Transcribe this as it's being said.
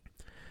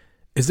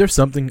Is there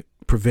something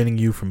preventing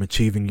you from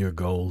achieving your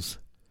goals?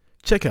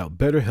 Check out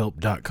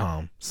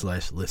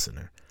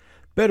betterhelp.com/listener.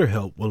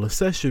 BetterHelp will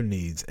assess your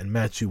needs and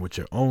match you with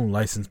your own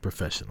licensed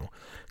professional.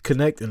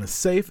 Connect in a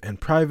safe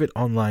and private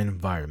online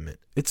environment.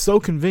 It's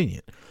so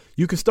convenient.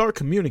 You can start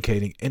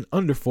communicating in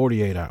under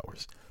 48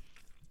 hours.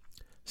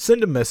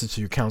 Send a message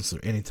to your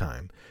counselor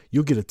anytime.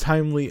 You'll get a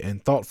timely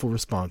and thoughtful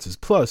responses.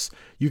 Plus,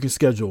 you can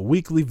schedule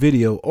weekly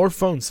video or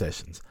phone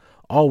sessions,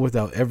 all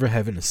without ever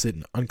having to sit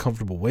in an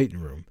uncomfortable waiting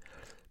room.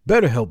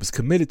 BetterHelp is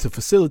committed to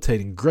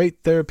facilitating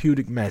great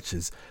therapeutic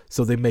matches,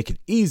 so they make it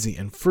easy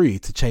and free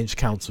to change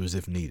counselors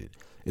if needed.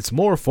 It's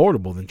more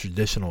affordable than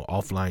traditional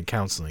offline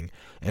counseling,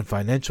 and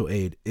financial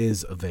aid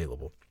is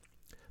available.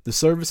 The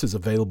service is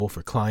available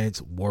for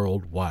clients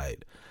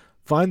worldwide.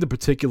 Find the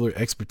particular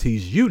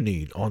expertise you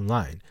need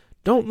online.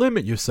 Don't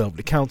limit yourself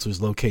to counselors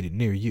located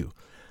near you.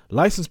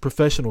 Licensed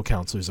professional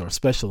counselors are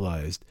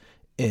specialized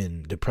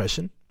in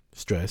depression,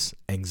 stress,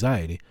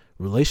 anxiety,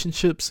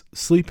 relationships,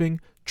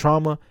 sleeping,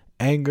 trauma,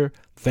 anger,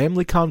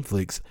 family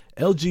conflicts,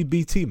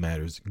 LGBT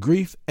matters,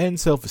 grief, and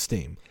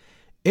self-esteem.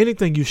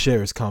 Anything you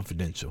share is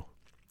confidential.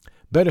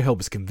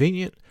 BetterHelp is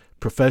convenient,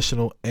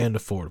 professional, and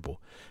affordable.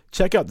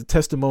 Check out the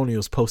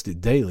testimonials posted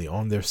daily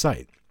on their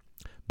site.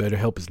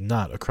 BetterHelp is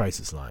not a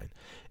crisis line.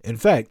 In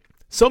fact,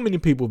 so many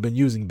people have been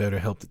using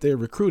BetterHelp that they are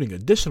recruiting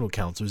additional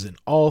counselors in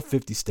all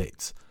 50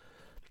 states.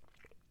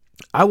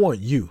 I want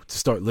you to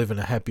start living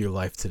a happier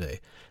life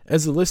today.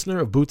 As a listener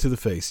of Boot to the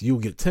Face, you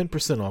will get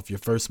 10% off your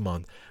first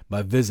month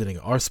by visiting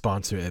our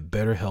sponsor at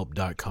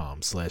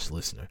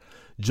betterhelp.com/listener.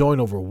 Join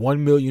over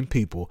 1 million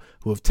people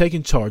who have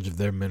taken charge of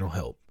their mental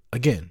health.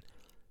 Again,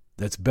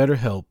 that's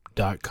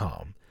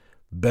betterhelp.com.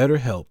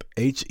 BetterHelp,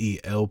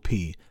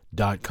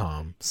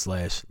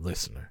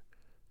 HELP.com/listener.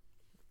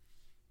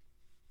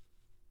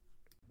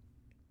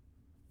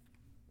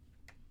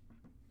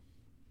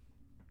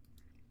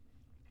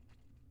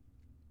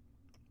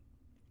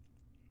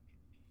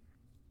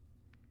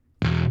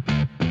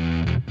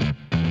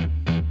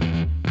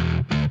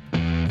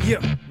 Yeah,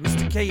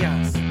 Mr.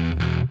 Chaos.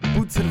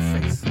 Boot to the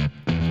face.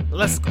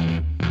 Let's go.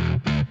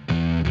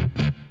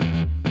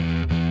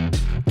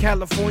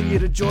 California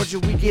to Georgia,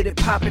 we get it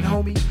poppin',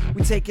 homie.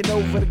 We taking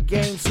over the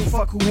game, so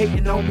fuck who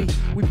hating, homie.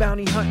 We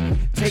bounty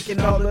hunting,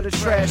 taking all of the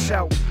trash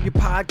out. Your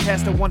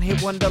podcast a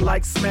one-hit wonder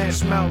like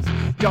Smash Mouth.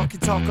 Y'all can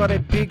talk all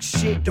that big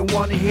shit, don't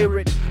wanna hear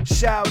it.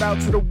 Shout out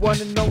to the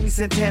one and only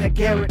Santana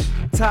Garrett.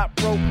 Top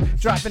rope,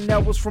 dropping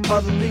elbows from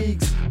other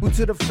leagues. Boot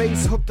to the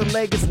face, hook the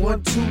leg is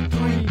 1, 2,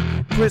 3.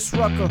 Chris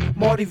Rucker,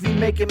 Marty V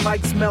making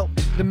mics melt.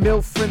 The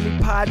mill-friendly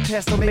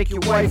podcast will make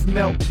your wife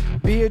melt.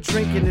 Beer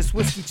drinking, this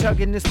whiskey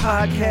chugging, this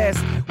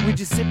podcast. We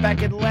just sit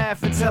back and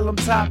laugh and tell them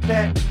top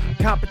that.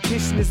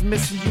 Competition is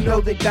missing, you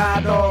know they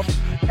died off.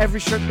 Every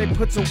shirt they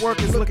put to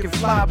work is looking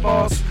fly,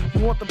 boss.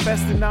 You want the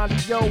best in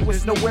audio,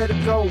 there's nowhere to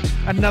go.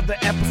 Another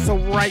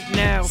episode right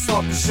now,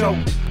 start the show.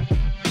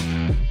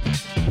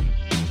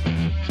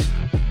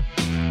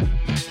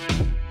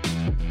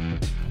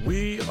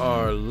 We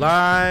are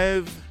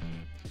live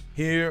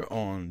here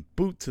on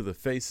Boot to the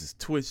Face's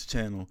Twitch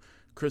channel.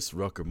 Chris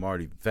Rucker,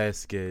 Marty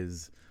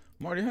Vasquez.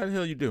 Marty, how the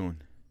hell you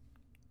doing?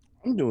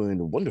 I'm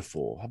doing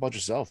wonderful. How about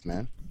yourself,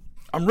 man?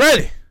 I'm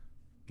ready.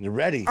 You're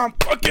ready. I'm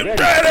fucking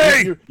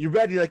ready. You're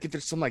ready. Like if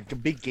there's some like a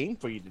big game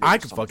for you today. I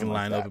can fucking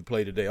line up and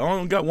play today. I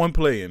only got one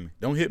play in me.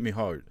 Don't hit me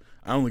hard.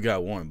 I only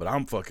got one, but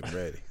I'm fucking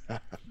ready.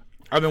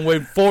 I've been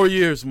waiting 4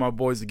 years for my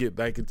boys to get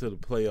back into the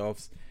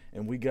playoffs,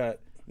 and we got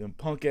them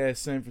punk-ass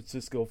San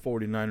Francisco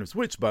 49ers,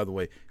 which, by the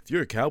way, if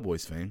you're a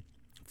Cowboys fan,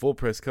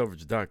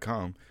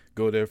 fullpresscoverage.com,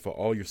 go there for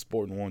all your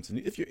sporting wants, and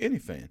if you're any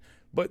fan.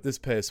 But this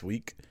past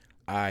week,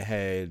 I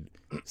had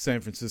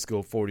San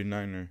Francisco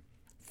 49er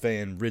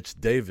fan Rich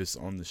Davis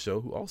on the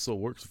show, who also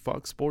works for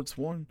Fox Sports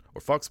 1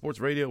 or Fox Sports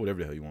Radio, whatever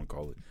the hell you want to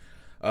call it.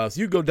 So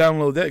you go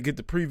download that, get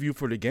the preview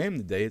for the game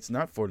today. It's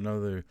not for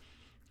another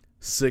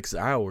 6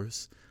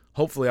 hours.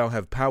 Hopefully I'll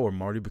have power,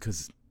 Marty,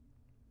 because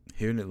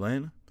here in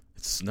Atlanta,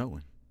 it's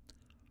snowing.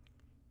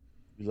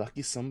 You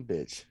lucky some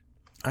bitch.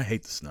 I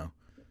hate the snow.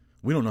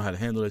 We don't know how to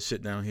handle that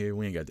shit down here.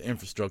 We ain't got the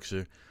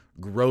infrastructure.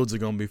 Roads are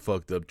going to be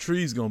fucked up.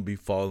 Trees going to be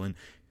falling.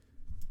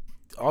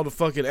 All the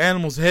fucking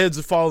animals' heads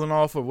are falling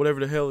off or whatever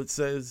the hell it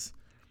says.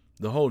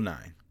 The whole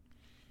nine.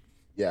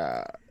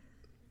 Yeah.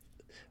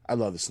 I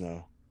love the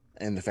snow.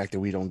 And the fact that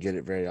we don't get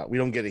it we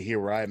don't get it here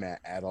where I'm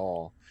at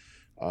all.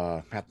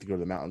 Have to go to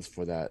the mountains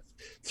for that.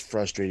 It's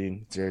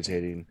frustrating. It's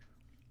irritating.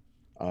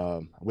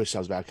 I wish I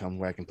was back home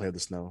where I can play with the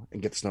snow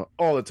and get the snow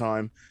all the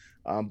time.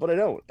 But I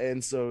don't.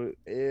 And so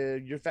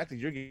your fact that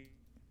you're getting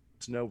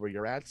snow where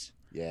you're at,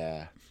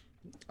 yeah,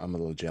 I'm a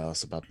little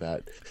jealous about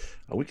that.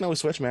 We can always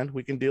switch, man.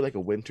 We can do like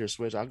a winter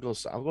switch. I'll go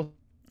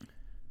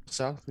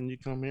south and you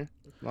come here.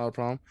 Not a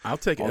problem. I'll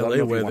take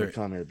LA weather.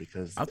 Come here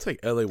because I'll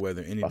take LA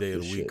weather any day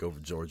of the week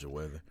over Georgia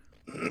weather.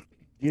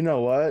 You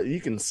know what?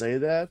 You can say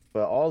that,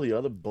 but all the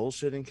other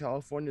bullshit in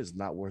California is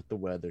not worth the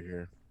weather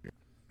here.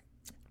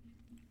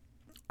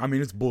 I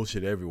mean, it's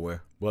bullshit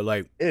everywhere, but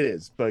like it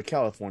is. But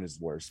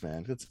California's worse,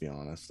 man. Let's be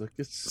honest.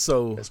 Let's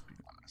be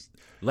honest.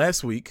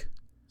 Last week,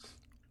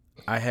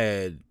 I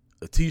had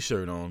a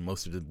t-shirt on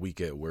most of the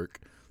week at work.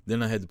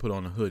 Then I had to put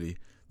on a hoodie.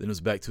 Then it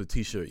was back to a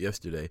t-shirt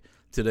yesterday.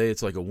 Today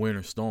it's like a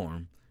winter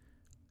storm,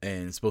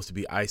 and it's supposed to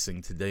be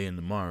icing today and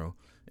tomorrow.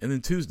 And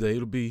then Tuesday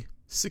it'll be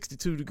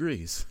 62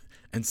 degrees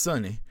and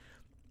sunny.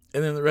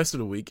 And then the rest of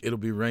the week it'll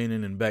be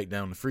raining and back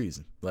down to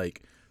freezing.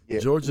 Like,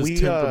 Georgia's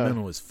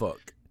temperamental as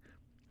fuck.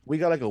 We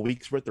got like a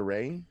week's worth of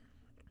rain,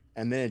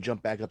 and then it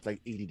jumped back up to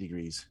like 80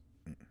 degrees.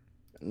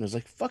 And it was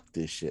like, fuck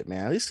this shit,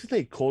 man. At least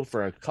stay cold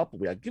for a couple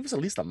weeks. Give us at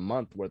least a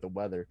month worth of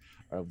weather,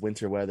 of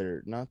winter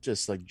weather, not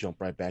just like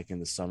jump right back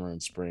into summer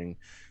and spring.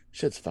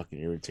 Shit's fucking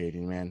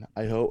irritating, man.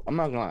 I'm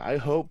not gonna lie, I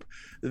hope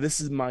that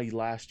this is my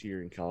last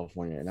year in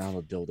California, and I don't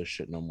have to deal with this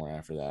shit no more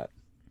after that.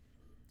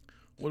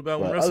 What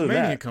about when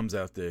WrestleMania comes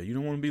out there? You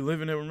don't want to be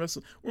living there when where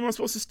am I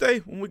supposed to stay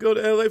when we go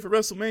to LA for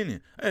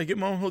WrestleMania? I gotta get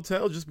my own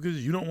hotel just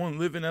because you don't want to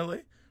live in LA?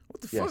 What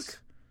the fuck?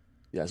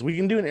 Yes, we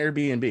can do an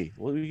Airbnb.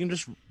 We can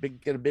just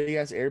get a big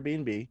ass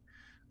Airbnb.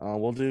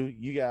 We'll do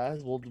you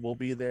guys. We'll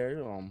be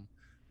there.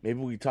 Maybe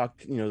we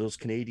talk, those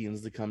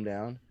Canadians to come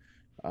down.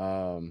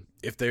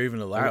 If they're even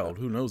allowed,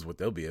 who knows what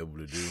they'll be able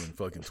to do in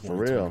fucking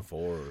 2024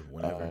 or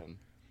whenever.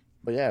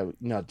 But yeah,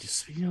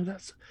 that's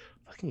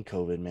fucking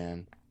COVID,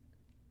 man.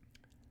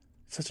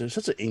 Such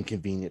an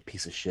inconvenient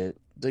piece of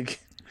shit. Like,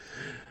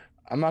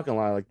 I'm not gonna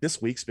lie, like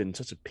this week's been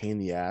such a pain in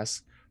the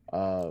ass.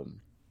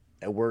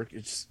 At work,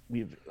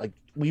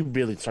 we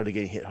really started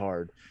getting hit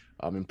hard,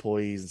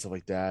 employees and stuff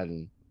like that.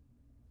 And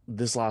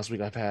this last week,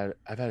 I've had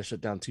to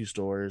shut down 2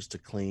 stores to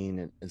clean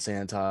and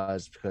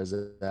sanitize because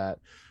of that.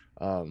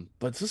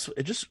 But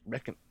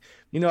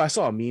I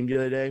saw a meme the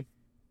other day,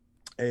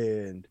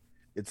 and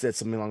it said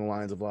something along the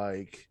lines of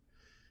like,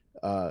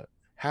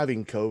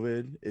 having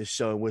COVID is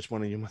showing which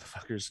one of you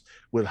motherfuckers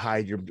would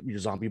hide your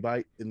zombie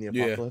bite in the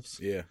apocalypse.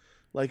 Yeah.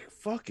 Like,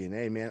 fucking,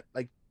 hey, man.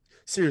 Like,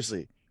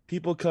 seriously.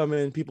 People come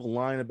in, people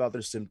lying about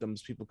their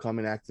symptoms, people come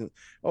in acting,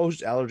 it's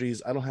just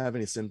allergies. I don't have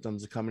any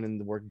symptoms. They're coming in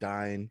to work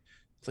dying.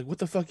 It's like, what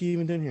the fuck are you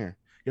even doing here?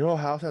 Your whole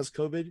house has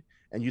COVID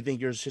and you think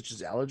your shit's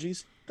just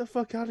allergies? Get the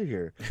fuck out of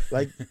here.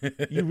 Like,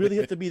 you really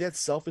have to be that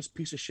selfish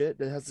piece of shit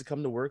that has to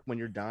come to work when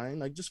you're dying?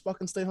 Like, just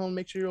fucking stay home and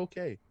make sure you're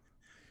okay.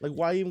 Like,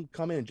 why even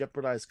come in and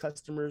jeopardize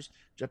customers,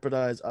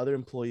 jeopardize other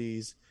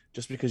employees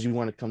just because you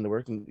want to come to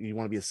work and you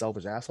want to be a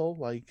selfish asshole?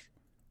 Like,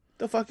 get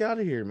the fuck out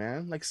of here,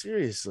 man. Like,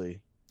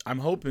 seriously. I'm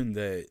hoping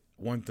that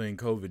one thing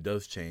COVID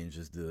does change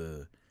is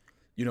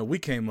we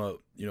came up,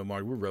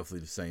 Marty, we're roughly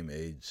the same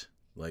age,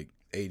 like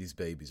 80s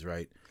babies,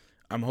 right?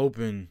 I'm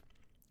hoping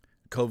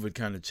COVID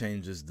kind of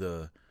changes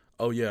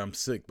I'm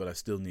sick, but I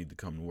still need to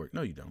come to work.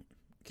 No, you don't.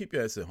 Keep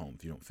your ass at home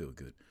if you don't feel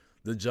good.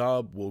 The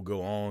job will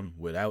go on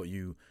without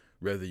you,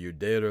 whether you're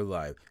dead or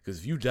alive. Because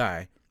if you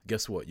die,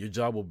 guess what?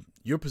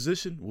 Your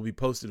position will be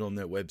posted on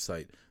their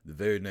website the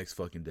very next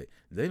fucking day.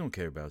 They don't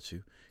care about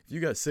you. If you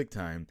got sick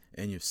time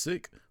and you're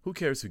sick, who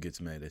cares who gets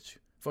mad at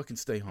you? Fucking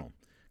stay home.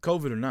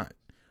 COVID or not.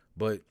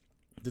 But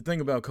the thing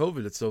about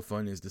COVID that's so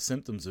funny is the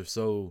symptoms are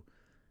so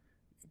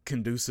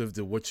conducive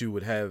to what you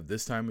would have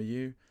this time of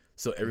year.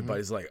 So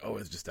everybody's like, oh,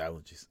 it's just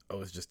allergies.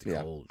 Oh, it's just the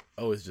cold.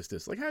 Oh, it's just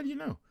this. Like, how do you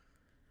know?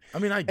 I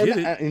mean, I get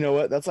it. You know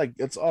what? That's like,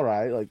 it's all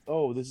right. Like,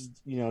 oh, this is,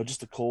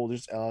 just a cold,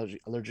 just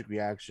allergic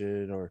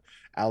reaction or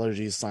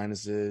allergies,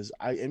 sinuses.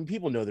 And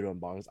people know their own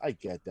bodies. I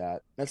get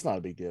that. That's not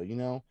a big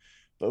deal,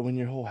 But when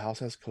your whole house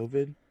has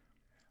COVID,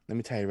 let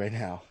me tell you right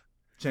now,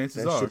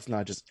 chances are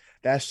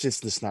that's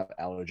just not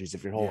allergies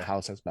if your whole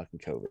house has fucking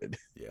COVID.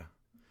 Yeah.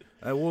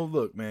 Well,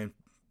 look, man,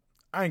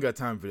 I ain't got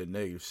time for that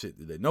negative shit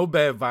today. No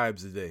bad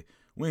vibes today.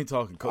 We ain't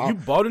talking COVID. You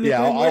bought anything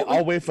lately?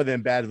 I'll wait for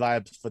them bad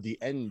vibes for the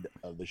end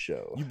of the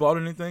show. You bought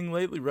anything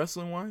lately,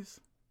 wrestling-wise?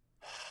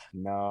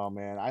 No,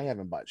 man. I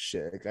haven't bought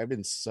shit. I've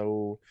been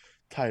so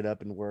tied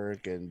up in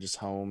work and just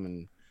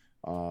home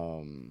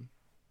and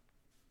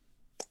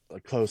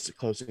like close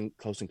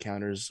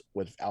encounters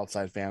with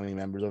outside family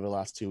members over the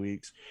last 2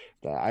 weeks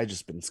that I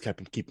just been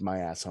keeping my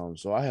ass home.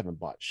 So I haven't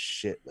bought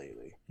shit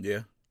lately.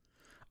 Yeah.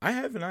 I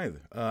haven't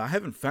either. I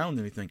haven't found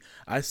anything.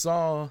 I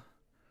saw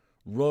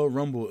Royal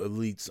Rumble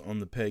Elites on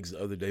the pegs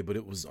the other day, but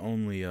it was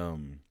only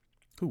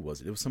who was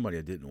it? It was somebody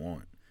I didn't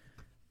want.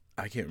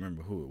 I can't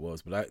remember who it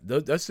was, but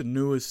that's the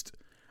newest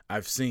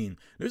I've seen.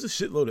 There's a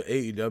shitload of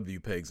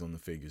AEW pegs on the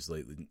figures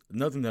lately.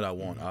 Nothing that I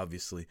want,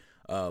 obviously.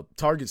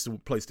 Target's the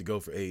place to go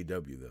for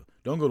AEW though.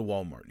 Don't go to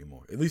Walmart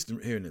anymore. At least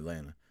here in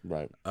Atlanta.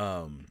 Right.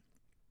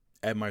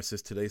 Admire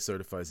says today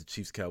certifies the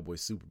Chiefs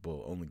Cowboys Super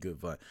Bowl. Only good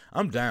vibe.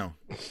 I'm down.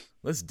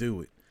 Let's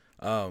do it.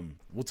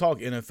 We'll talk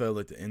NFL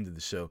at the end of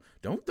the show.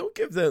 Don't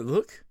give that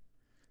look.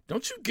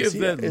 Don't you give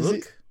that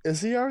look.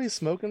 Is he already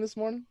smoking this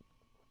morning?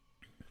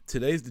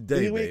 Today's the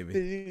day, baby.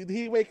 Did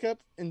he wake up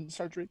and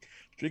start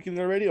drinking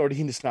already, or did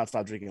he just not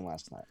stop drinking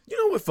last night?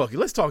 You know what? Fuck it.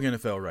 Let's talk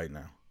NFL right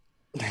now.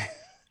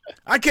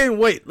 I can't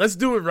wait. Let's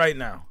do it right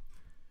now.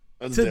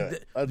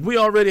 We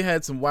already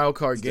had some wild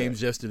card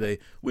games yesterday.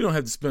 We don't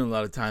have to spend a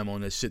lot of time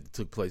on that shit that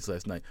took place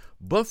last night.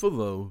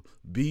 Buffalo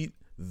beat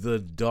the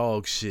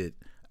dog shit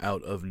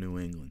out of New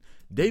England.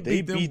 They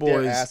beat them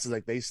boys. Their asses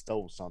like they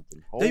stole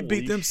something. They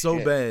beat them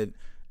so bad.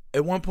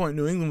 at one point,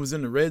 New England was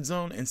in the red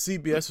zone, and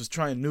CBS was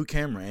trying new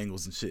camera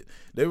angles and shit.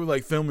 They were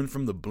like filming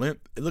from the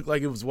blimp. It looked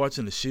like it was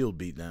watching the Shield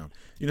beat down.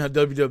 You know how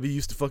WWE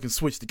used to fucking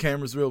switch the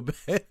cameras real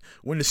bad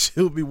when the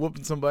Shield be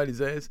whooping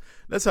somebody's ass?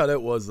 That's how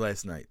that was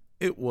last night.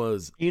 It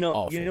was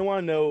awful. You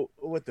want to know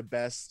what the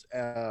best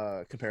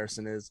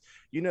comparison is?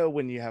 You know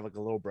when you have like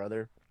a little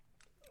brother,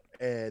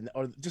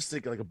 or just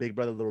think like a big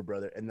brother, little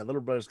brother, and the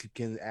little brother's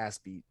getting ass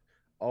beat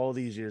all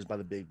these years by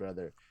the big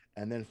brother,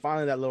 and then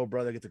finally that little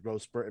brother gets a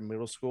growth spurt in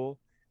middle school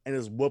and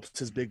just whoops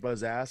his big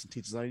brother's ass and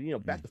teaches him,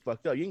 back the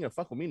fuck up. You ain't gonna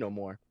fuck with me no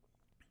more.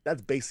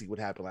 That's basically what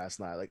happened last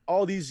night. Like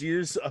all these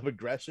years of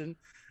aggression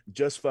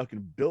just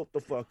fucking built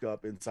the fuck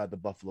up inside the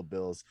Buffalo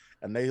Bills,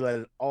 and they let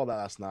it all out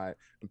last night.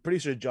 I'm pretty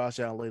sure Josh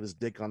Allen laid his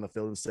dick on the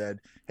field and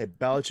said, "Hey,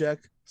 Belichick,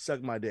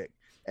 suck my dick,"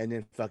 and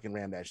then fucking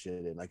ran that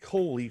shit in. Like,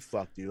 holy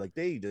fuck, dude. Like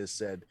they just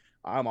said,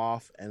 "I'm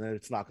off," and then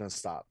it's not gonna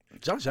stop.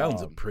 Josh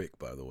Allen's a prick,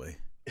 by the way.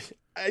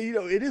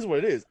 It is what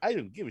it is. I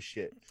don't give a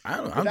shit.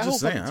 I'm just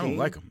saying, I don't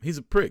like him. He's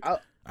a prick.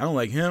 I don't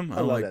like him. I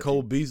don't like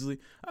Cole Beasley.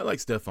 I like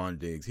Stephon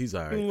Diggs. He's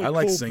all right. I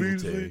like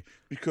Singletary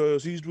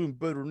because he's doing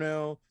better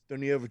now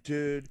than he ever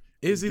did.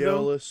 Is he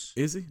Dallas.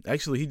 Though? Is he?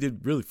 Actually, he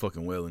did really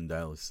fucking well in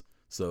Dallas.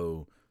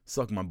 So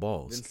suck my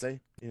balls. Didn't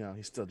say.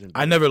 He's still doing.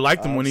 I never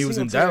liked him when he was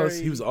in Dallas.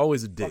 He was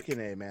always a dick. Fucking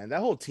A, man.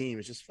 That whole team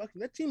is just fucking.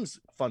 That team's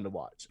fun to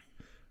watch.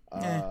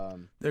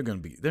 They're gonna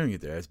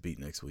get their ass beat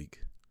next week.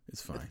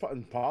 It's fine.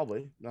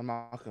 Probably.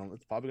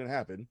 It's probably gonna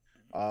happen.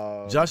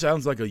 Josh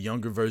Allen's like a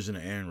younger version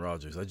of Aaron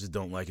Rodgers. I just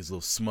don't like his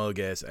little smug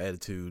ass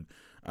attitude.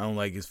 I don't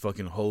like his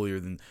fucking holier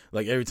than,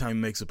 like, every time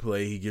he makes a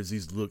play, he gives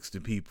these looks to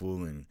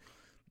people, and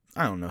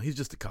I don't know. He's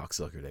just a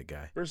cocksucker, that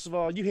guy. First of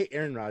all, you hate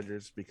Aaron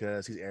Rodgers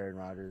because he's Aaron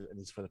Rodgers and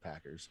he's for the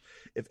Packers.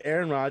 If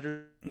Aaron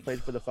Rodgers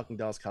played for the fucking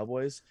Dallas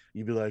Cowboys,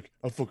 you'd be like,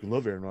 I fucking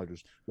love Aaron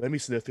Rodgers. Let me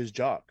sniff his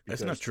jock.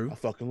 That's not true. I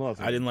fucking love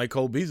him. I didn't like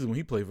Cole Beasley when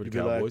he played for the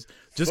Cowboys.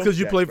 Just because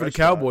you play for the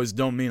Cowboys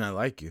don't mean I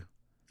like you.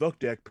 Fuck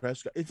Dak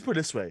Prescott. It's put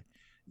this way.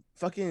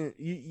 Fucking,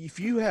 if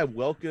you have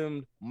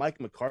welcomed Mike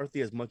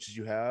McCarthy as much as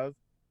you have,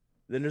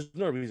 then there's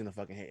no reason to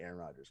fucking hate Aaron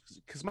Rodgers.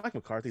 Because Mike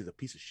McCarthy is a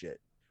piece of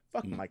shit.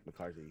 Fuck Mike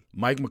McCarthy.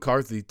 Mike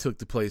McCarthy took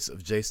the place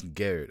of Jason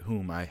Garrett,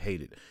 whom I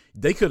hated.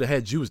 They could have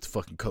had you as the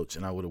fucking coach,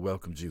 and I would have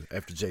welcomed you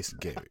after Jason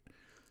Garrett.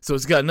 So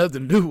it's got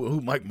nothing to do with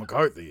who Mike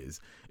McCarthy is.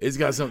 It's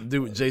got something to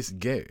do with Jason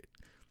Garrett.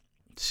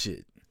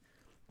 Shit.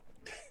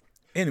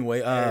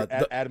 Anyway,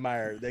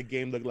 admire that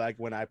game looked like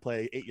when I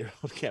play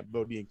 8-year-old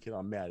Cambodian kid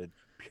on Madden.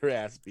 Pure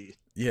ass beat.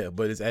 Yeah,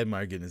 but it's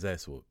Admire getting his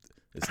ass whooped.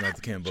 It's not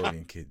the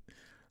Cambodian kid.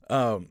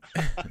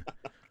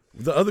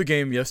 The other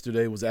game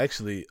yesterday was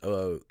actually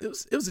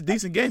it was a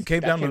decent game. Came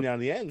down to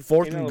the end.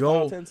 4th and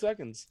goal. 10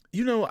 seconds.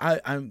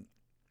 I'm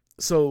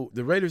so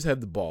the Raiders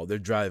have the ball. They're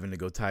driving to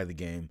go tie the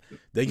game.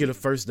 They get a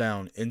first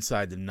down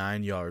inside the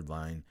 9-yard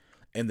line,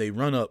 and they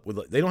run up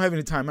with. They don't have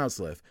any timeouts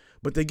left,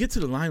 but they get to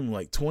the line with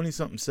like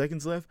 20-something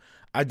seconds left.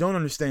 I don't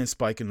understand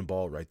spiking the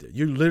ball right there.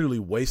 You're literally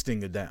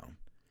wasting a down.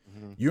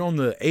 Mm-hmm. You're on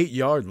the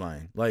 8-yard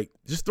line. Like,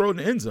 just throw it in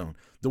the end zone.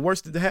 The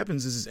worst that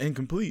happens is it's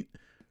incomplete.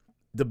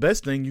 The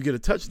best thing, you get a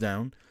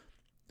touchdown.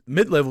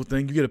 Mid-level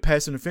thing, you get a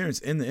pass interference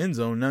in the end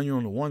zone. Now you're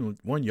on the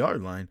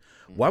 1-yard line.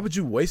 Why would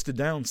you waste a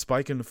down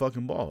spiking the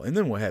fucking ball? And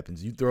then what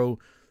happens? You throw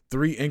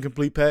 3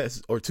 incomplete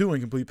passes or 2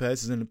 incomplete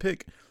passes in the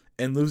pick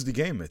and lose the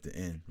game at the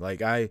end.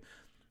 Like, I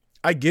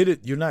get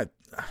it. You're not.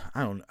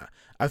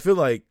 I feel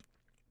like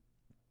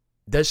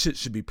that shit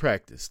should be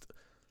practiced,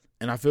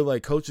 and I feel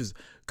like coaches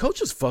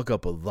fuck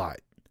up a lot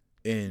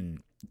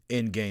in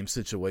game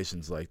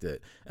situations like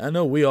that. I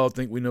know we all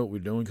think we know what we're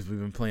doing because we've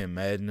been playing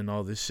Madden and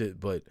all this shit,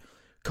 but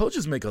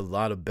coaches make a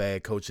lot of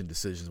bad coaching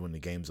decisions when the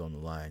game's on the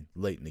line,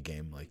 late in the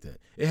game like that.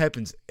 It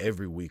happens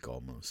every week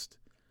almost.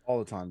 All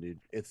the time, dude.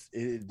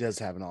 It does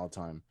happen all the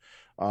time.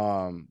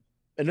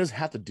 It doesn't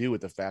have to do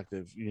with the fact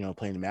of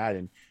playing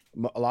Madden.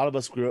 A lot of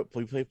us grew up,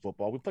 we played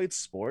football, we played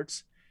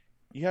sports.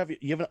 You have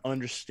an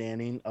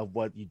understanding of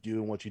what you do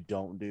and what you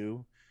don't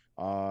do.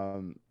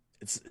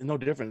 It's no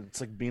different.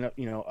 It's like being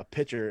a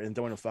pitcher and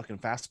throwing a fucking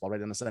fastball right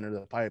down the center of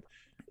the pipe.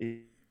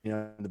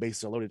 The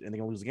bases are loaded and they're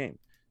gonna lose the game.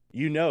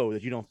 You know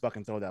that you don't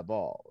fucking throw that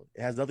ball.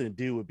 It has nothing to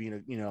do with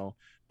being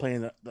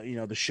playing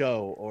the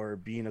show or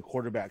being a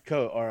quarterback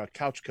coach or a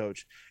couch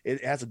coach.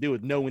 It has to do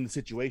with knowing the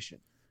situation.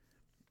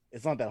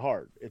 It's not that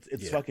hard.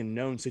 It's fucking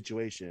known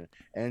situation.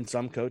 And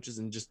some coaches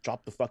and just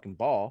drop the fucking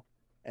ball.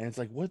 And it's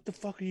like, what the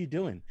fuck are you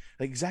doing?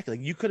 Like, exactly.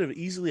 Like, you could have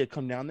easily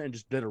come down there and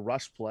just did a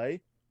rush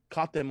play,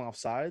 caught them off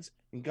sides,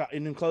 and got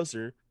in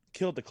closer,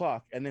 killed the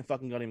clock, and then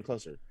fucking got even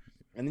closer.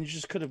 And then you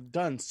just could have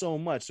done so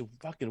much to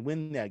fucking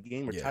win that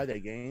game or tie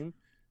that game.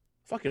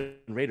 Fucking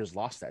Raiders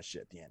lost that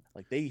shit at the end.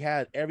 Like, they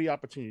had every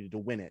opportunity to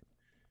win it,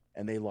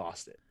 and they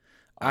lost it.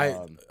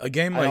 A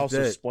game like I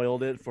also that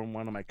spoiled it from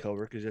one of my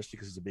coworkers just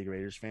because he's a big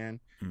Raiders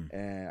fan,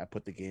 and I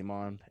put the game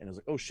on, and it was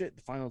like, oh shit,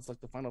 the final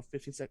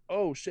 15 seconds.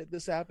 Oh shit,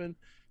 this happened.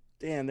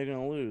 Damn, they're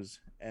gonna lose.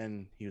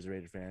 And he was a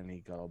Raiders fan, and he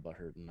got all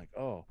butthurt and like,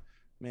 oh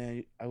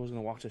man, I was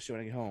gonna watch that show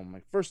when I get home. I'm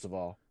like, first of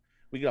all,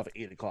 we get off at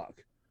 8:00.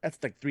 That's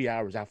like 3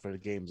 hours after the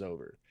game's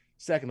over.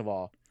 Second of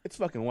all, it's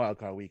fucking wild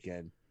card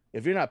weekend.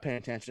 If you're not paying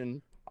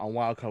attention on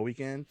Wild Card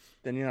Weekend,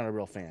 then you're not a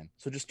real fan.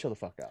 So just chill the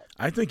fuck out.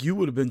 I think you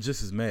would have been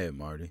just as mad,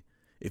 Marty,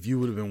 if you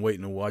would have been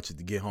waiting to watch it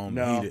to get home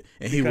No, heated,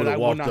 and he would have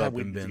walked up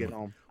and to been get like,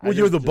 home. well,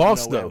 you're the there's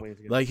boss, no way I'm though. waiting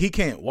to get Like, he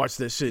can't watch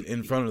that shit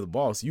in front of the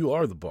boss. You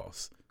are the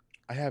boss.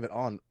 I have it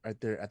on right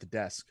there at the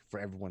desk for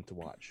everyone to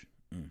watch.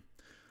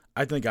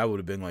 I think I would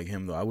have been like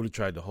him, though. I would have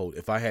tried to hold.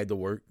 If I had to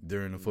work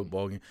during a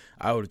football game,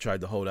 I would have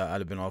tried to hold out.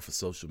 I'd have been off of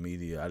social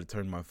media. I'd have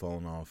turned my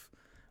phone off.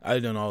 I'd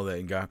have done all that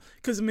and got.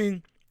 Because, I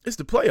mean, it's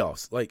the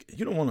playoffs. Like,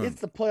 you don't want to.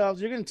 It's the playoffs.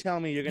 You're going to tell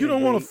me you're going You to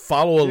don't want to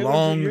follow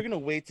along. You're going to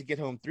wait to get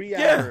home 3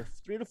 Yeah.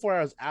 3 to 4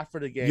 hours after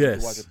the game Yes.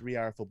 to watch a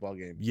 3-hour football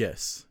game.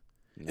 Yes.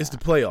 Nah. It's the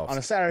playoffs. On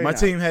a Saturday My night.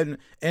 team hadn't,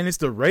 and it's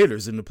the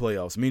Raiders in the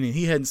playoffs, meaning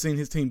he hadn't seen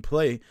his team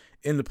play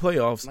in the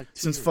playoffs Like 2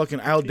 since years. fucking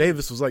Al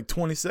Davis was like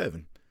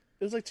 27.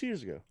 It was like 2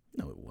 years ago.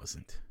 No, it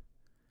wasn't.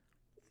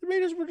 The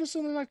Raiders were just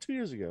something like 2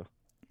 years ago.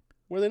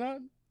 Were they not?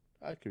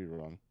 I could be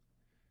wrong.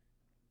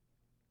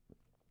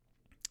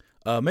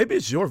 Maybe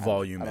it's your I don't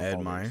volume, follow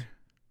Admire. those.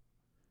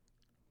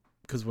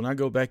 Because when I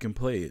go back and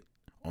play it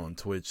on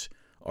Twitch,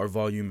 our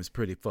volume is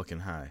pretty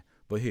fucking high.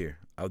 But here,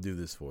 I'll do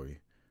this for you.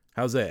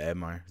 How's that,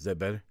 Admire? Is that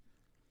better?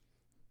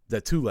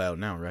 That too loud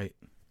now, right?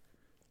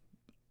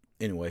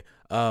 Anyway,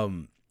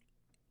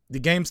 the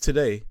games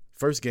today.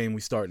 First game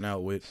we starting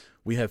out with,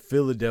 we have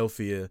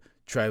Philadelphia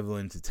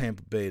traveling to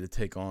Tampa Bay to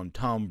take on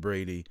Tom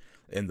Brady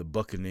and the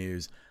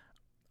Buccaneers.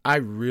 I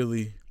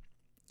really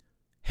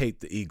hate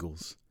the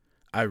Eagles.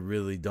 I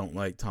really don't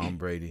like Tom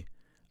Brady.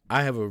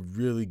 I have a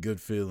really good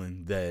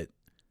feeling that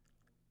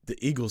the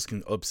Eagles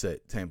can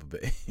upset Tampa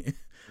Bay.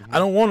 I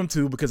don't want them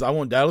to because I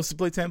want Dallas to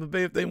play Tampa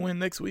Bay if they win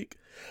next week.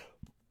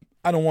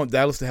 I don't want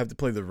Dallas to have to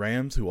play the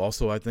Rams, who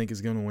also I think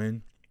is going to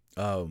win.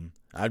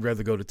 I'd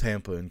rather go to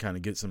Tampa and kind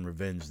of get some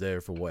revenge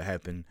there for what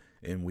happened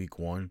in week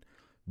 1.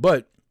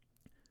 But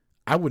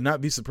I would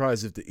not be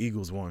surprised if the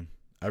Eagles won.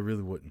 I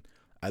really wouldn't.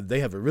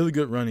 They have a really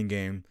good running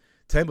game.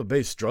 Tampa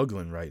Bay's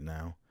struggling right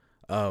now.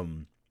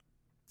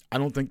 I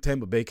don't think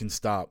Tampa Bay can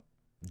stop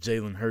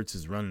Jalen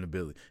Hurts' running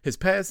ability. His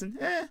passing,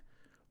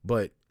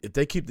 but if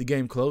they keep the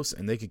game close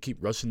and they can keep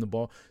rushing the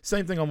ball,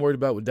 same thing I'm worried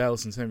about with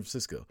Dallas and San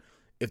Francisco.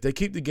 If they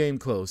keep the game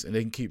close and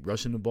they can keep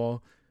rushing the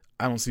ball,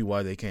 I don't see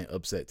why they can't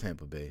upset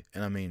Tampa Bay.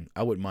 And I mean,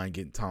 I wouldn't mind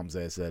getting Tom's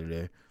ass out of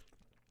there.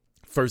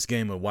 First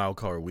game of Wild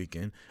Card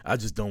Weekend. I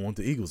just don't want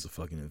the Eagles to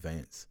fucking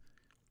advance.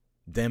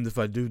 Damned if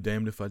I do,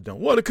 damned if I don't.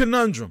 What a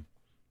conundrum.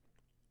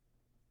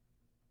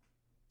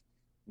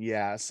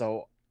 Yeah,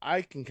 so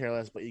I can care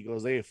less about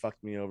Eagles. They have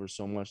fucked me over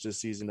so much this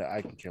season that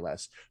I can care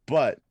less.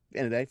 But at the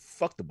end of the day,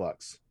 fuck the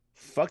Bucks.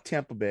 Fuck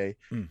Tampa Bay.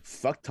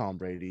 Fuck Tom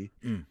Brady.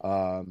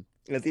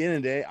 At the end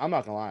of the day, I'm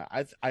not gonna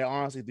lie. I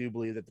honestly do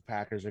believe that the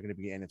Packers are going to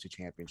be an NFC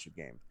Championship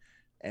game,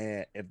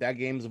 and if that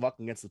game's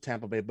fucking against the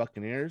Tampa Bay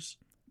Buccaneers,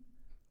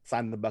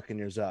 sign the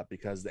Buccaneers up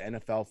because the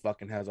NFL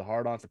fucking has a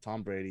hard on for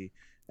Tom Brady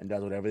and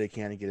does whatever they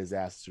can to get his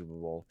ass to Super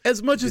Bowl.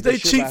 As much as they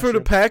cheat for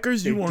the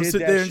Packers, you want to sit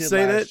there and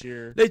say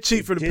that? They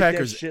cheat for the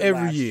Packers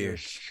every year.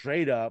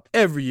 Straight up.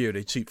 Every year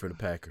they cheat for the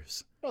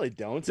Packers. No, they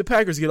don't. The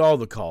Packers get all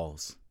the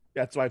calls.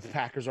 That's why the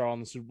Packers are on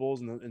the Super Bowls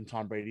and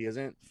Tom Brady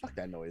isn't. Fuck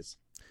that noise.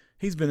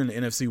 He's been in the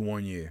NFC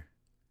 1 year.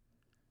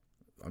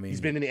 I mean,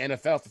 he's been in the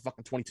NFL for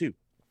fucking 22.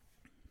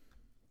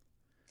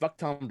 Fuck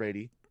Tom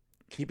Brady.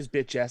 Keep his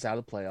bitch ass out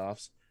of the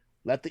playoffs.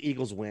 Let the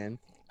Eagles win.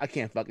 I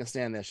can't fucking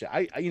stand that shit.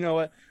 I you know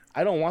what?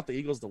 I don't want the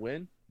Eagles to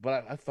win,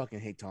 but I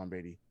fucking hate Tom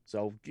Brady.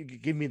 So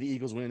give me the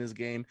Eagles win this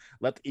game.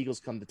 Let the Eagles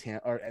come to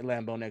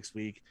Lambeau next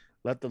week.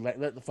 Let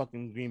the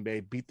fucking Green Bay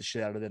beat the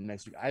shit out of them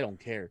next week. I don't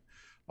care.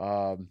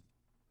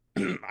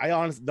 I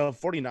honestly, the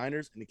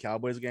 49ers and the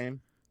Cowboys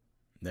game.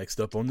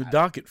 Next up on the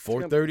docket,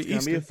 4:30 Eastern.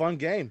 It's gonna be a fun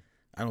game.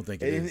 I don't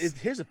think it is.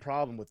 Here's a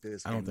problem with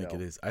this game. I don't think it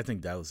is. I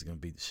think Dallas is gonna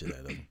beat the shit out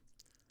of them.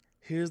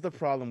 Here's the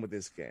problem with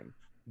this game.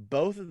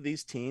 Both of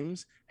these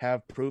teams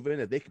have proven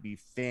that they could be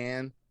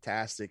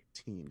fantastic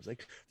teams,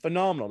 like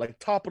phenomenal, like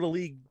top of the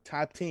league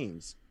type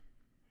teams.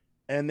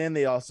 And then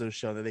they also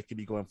show that they could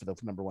be going for the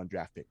number 1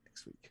 draft pick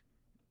next week.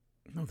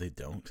 No, they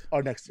don't.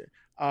 Or next year.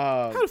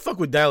 How the fuck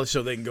would Dallas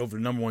show they can go for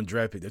the number 1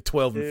 draft pick? They're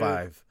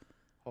 12-5.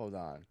 Hold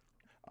on.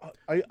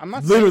 I'm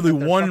not literally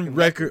one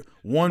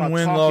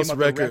win-loss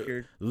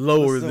record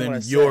lower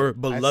than your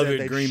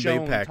beloved Green Bay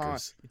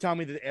Packers. You tell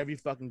me that every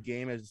fucking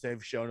game as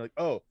they've shown, like,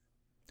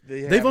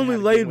 they've only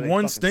laid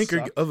one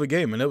stinker of a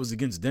game, and that was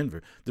against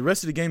Denver. The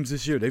rest of the games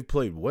this year, they've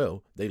played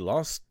well. They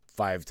lost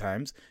 5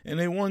 times, and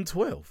they won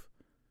 12.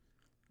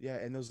 Yeah,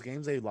 and those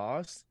games they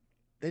lost,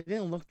 they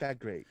didn't look that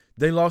great.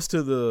 They lost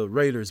to the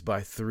Raiders by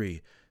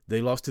 3.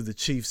 They lost to the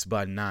Chiefs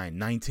by 9,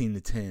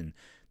 19-10.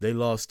 They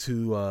lost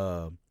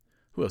to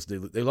who else?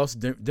 They lost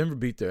to Denver,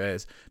 beat their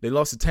ass. They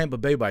lost to Tampa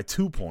Bay by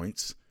 2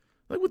 points.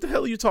 Like, what the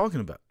hell are you talking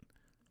about?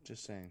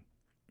 Just saying.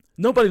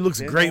 Nobody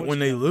looks great when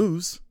they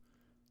lose.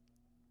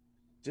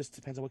 Just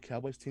depends on what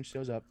Cowboys team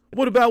shows up.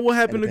 What about what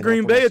happened to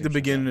Green Bay at the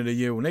beginning of the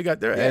year when they got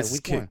their asses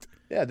kicked?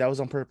 Yeah, that was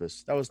on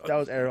purpose. That was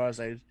Aaron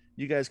saying,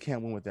 you guys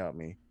can't win without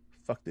me.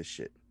 Fuck this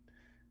shit.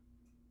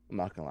 I'm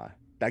not gonna lie.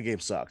 That game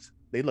sucked.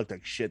 They looked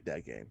like shit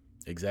that game.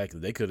 Exactly.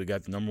 They could have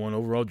got the number 1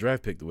 overall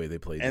draft pick the way they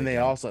played. And they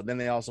also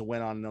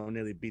went on and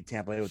nearly beat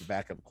Tampa Bay with the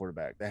backup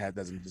quarterback that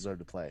doesn't deserve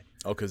to play.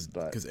 Oh,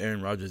 because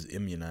Aaron Rodgers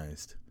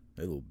immunized.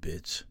 That little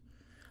bitch.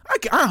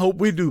 I hope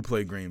we do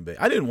play Green Bay.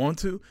 I didn't want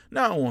to.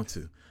 Now I want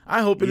to.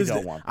 I hope it is.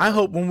 I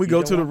hope when we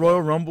go to the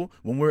Royal Rumble,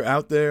 when we're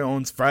out there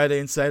on Friday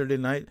and Saturday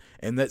night,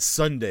 and that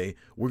Sunday,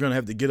 we're gonna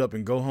have to get up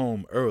and go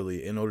home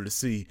early in order to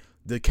see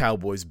the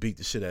Cowboys beat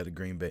the shit out of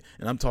Green Bay.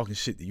 And I'm talking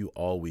shit to you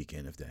all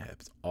weekend if that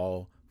happens.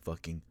 All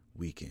fucking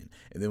weekend.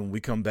 And then when we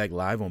come back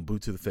live on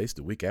Boot to the Face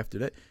the week after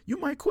that, you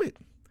might quit.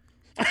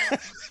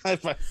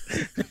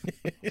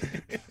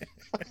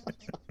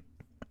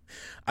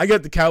 I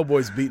got the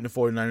Cowboys beating the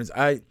 49ers.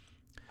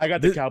 I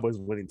got the Cowboys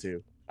winning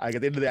too. At the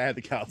end of the day, I had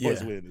the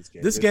Cowboys winning this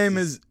game.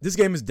 This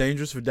game is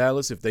dangerous for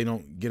Dallas if they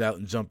don't get out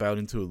and jump out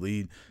into a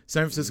lead.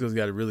 San Francisco's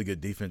got a really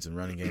good defense and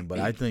running game, but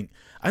I think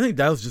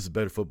Dallas is just a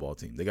better football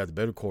team. They got the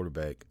better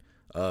quarterback.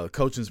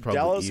 Coaching's probably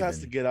Dallas even. has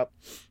to get up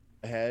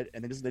ahead,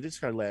 and they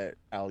just gotta let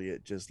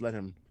Elliott just let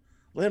him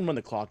run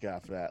the clock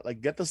after that.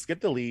 Like get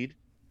the lead,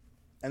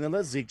 and then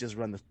let Zeke just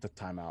run the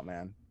timeout,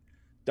 man.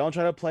 Don't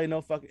try to play no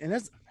fucking.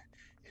 And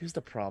here's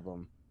the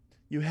problem: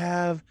 you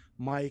have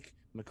Mike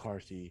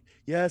McCarthy.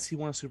 Yes, he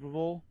won a Super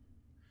Bowl,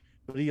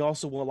 but he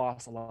also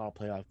lost a lot of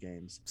playoff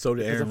games. So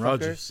did Aaron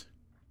Rodgers.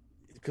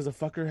 Because the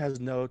fucker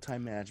has no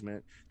time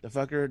management. The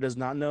fucker does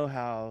not know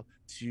how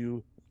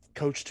to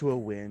coach to a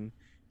win.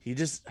 He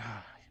just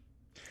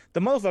the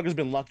motherfucker's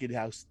been lucky to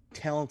have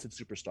talented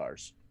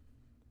superstars.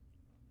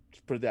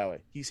 Just put it that way.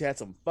 He's had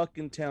some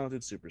fucking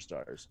talented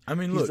superstars. I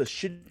mean, he's look, a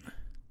shit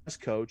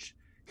coach.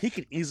 He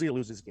can easily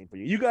lose this game for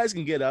you. You guys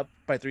can get up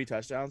by 3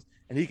 touchdowns,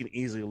 and he can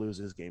easily lose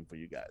this game for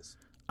you guys.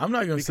 I'm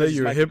not going to say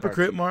you're a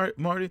hypocrite,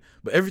 Marty,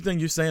 but everything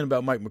you're saying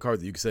about Mike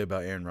McCarthy, you can say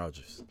about Aaron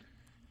Rodgers.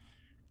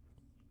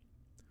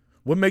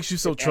 What makes you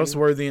so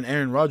trustworthy in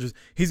Aaron Rodgers?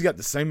 He's got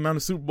the same amount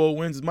of Super Bowl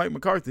wins as Mike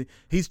McCarthy.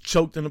 He's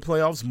choked in the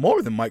playoffs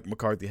more than Mike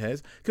McCarthy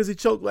has because he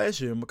choked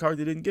last year and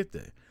McCarthy didn't get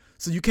there.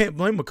 So you can't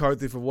blame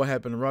McCarthy for what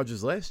happened to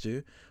Rodgers last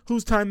year.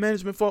 Whose time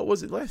management fault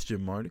was it last year,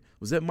 Marty?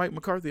 Was that Mike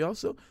McCarthy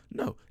also?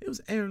 No, it was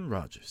Aaron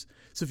Rodgers.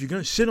 So if you're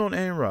going to shit on if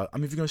you're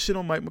going to shit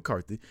on Mike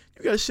McCarthy,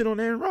 you got to shit on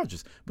Aaron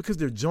Rodgers because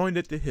they're joined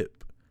at the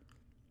hip.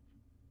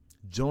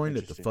 Joined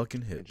at the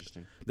fucking hip.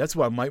 That's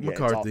why Mike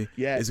McCarthy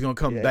is going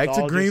to come back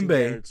to Green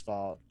Bay.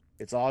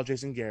 It's all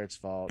Jason Garrett's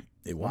fault.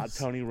 It was. Not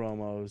Tony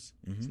Romo's.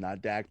 Mm-hmm. It's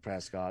not Dak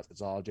Prescott's.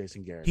 It's all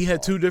Jason Garrett's He had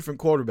fault. 2 different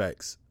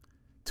quarterbacks.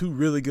 2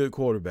 really good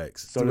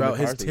quarterbacks throughout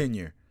his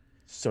tenure.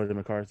 So did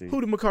McCarthy.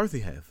 Who did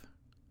McCarthy have?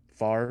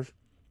 Favre.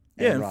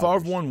 And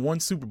Favre won 1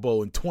 Super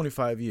Bowl in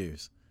 25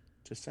 years.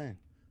 Just saying.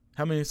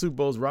 How many Super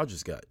Bowls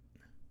Rodgers got?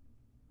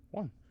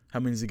 1. How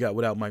many has he got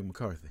without Mike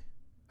McCarthy?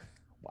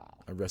 Wow.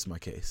 I rest my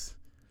case.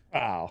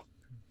 Wow.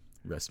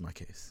 Rest my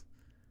case.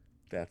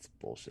 That's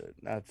bullshit.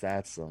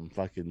 That's some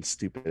fucking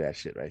stupid ass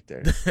shit right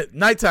there.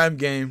 Nighttime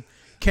game,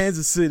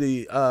 Kansas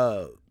City in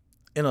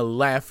a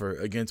laugher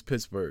against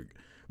Pittsburgh.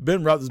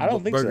 Ben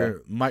Roethlisberger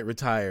might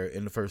retire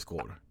in the first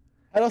quarter.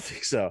 I don't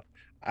think so.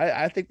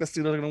 I think the Steelers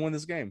are going to win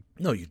this game.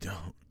 No, you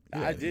don't.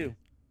 I do.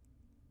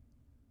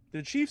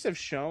 The Chiefs have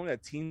shown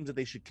that teams that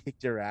they should kick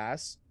their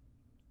ass,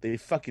 they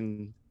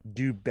fucking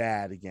do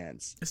bad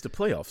against. It's the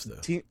playoffs, though.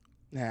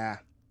 Yeah,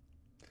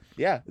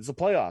 it's the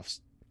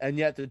playoffs. And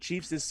yet the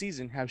Chiefs this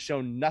season have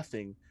shown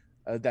nothing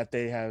that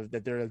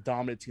they're a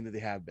dominant team that they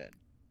have been.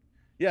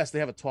 Yes, they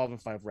have a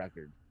 12-5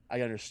 record.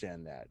 I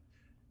understand that.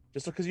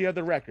 Just because you have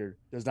the record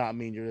does not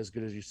mean you're as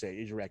good as you say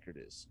your record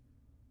is.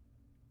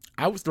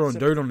 I was throwing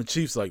dirt on the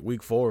Chiefs like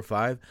week 4 or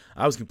 5.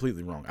 I was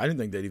completely wrong. I didn't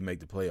think they'd even make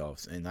the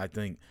playoffs, and I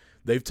think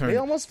they've turned. They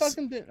almost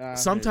fucking did.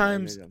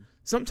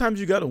 Sometimes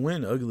you got to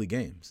win ugly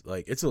games.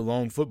 Like, it's a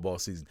long football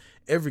season.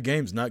 Every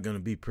game's not going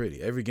to be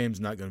pretty. Every game's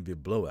not going to be a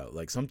blowout.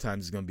 Like,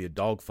 sometimes it's going to be a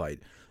dogfight,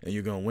 and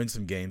you're going to win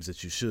some games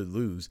that you should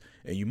lose,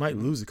 and you might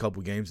lose a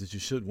couple games that you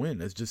should win.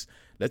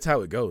 That's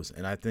how it goes.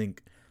 And I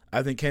think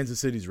Kansas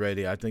City's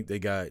ready. I think they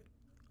got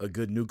a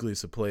good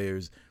nucleus of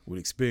players with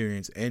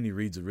experience. Andy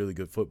Reid's a really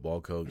good football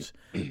coach.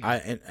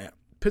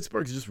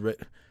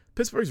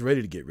 Pittsburgh's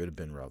ready to get rid of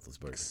Ben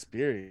Roethlisberger.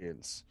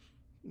 Experience.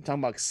 You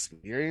talking about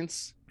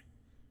experience?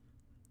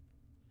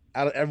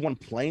 Out of everyone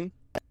playing,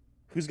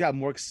 who's got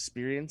more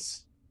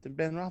experience than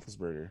Ben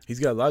Roethlisberger? He's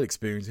got a lot of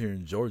experience here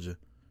in Georgia.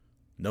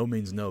 No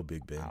means no,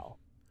 Big Ben. Wow.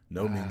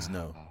 No means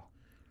no.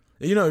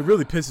 And, it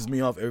really pisses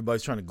me off.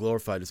 Everybody's trying to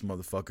glorify this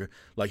motherfucker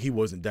like he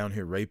wasn't down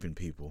here raping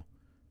people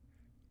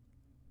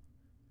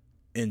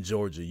in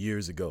Georgia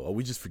years ago. Oh,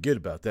 we just forget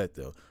about that,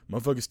 though.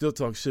 Motherfucker still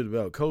talk shit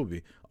about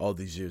Kobe all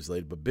these years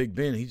later. But Big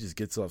Ben, he just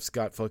gets off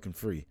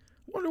scot-fucking-free.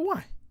 Wonder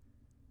why.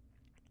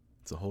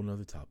 It's a whole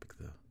nother topic,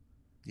 though.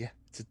 Yeah,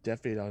 it's a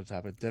definitely another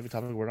topic. Definitely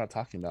topic we're not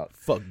talking about.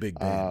 Fuck Big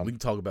Ben. We can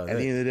talk about that. At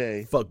the end of the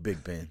day. Fuck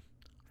Big Ben.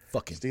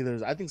 Fuck him.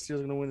 Steelers. I think Steelers are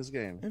going to win this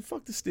game. And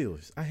fuck the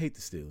Steelers. I hate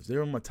the Steelers.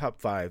 They're on my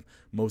top 5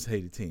 most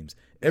hated teams.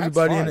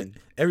 Everybody in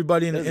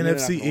the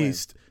NFC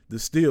East, the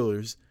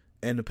Steelers,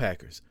 and the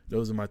Packers.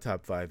 Those are my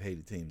top 5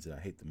 hated teams that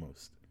I hate the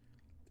most.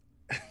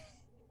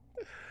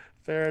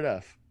 Fair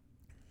enough.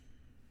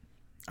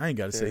 I ain't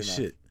got to say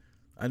shit.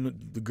 I know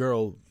the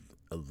girl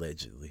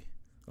Allegedly.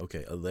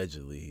 Okay,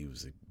 allegedly he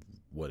was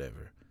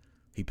whatever.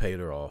 He paid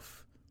her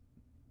off.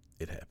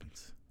 It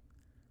happens.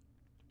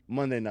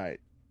 Monday night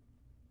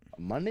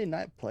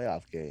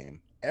playoff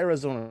game.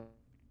 Arizona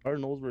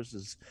Cardinals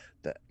versus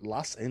the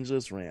Los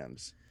Angeles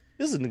Rams.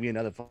 This is going to be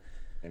another fun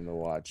game to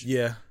watch.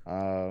 Yeah.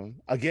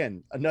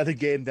 Again, another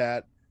game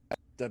that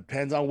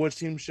depends on which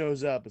team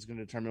shows up. It's going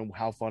to determine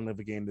how fun of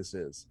a game this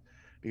is,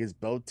 because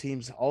both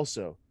teams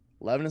also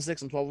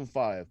 11-6 and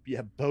 12-5.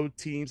 Yeah, both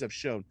teams have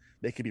shown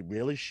they could be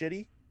really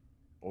shitty,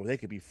 or they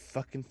could be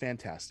fucking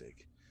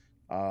fantastic.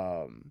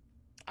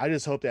 I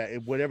just hope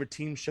that whatever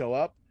teams show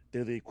up,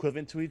 they're the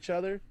equivalent to each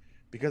other,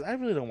 because I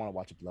really don't want to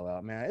watch a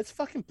blowout, man. It's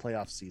fucking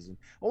playoff season.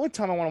 Only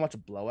time I want to watch a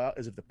blowout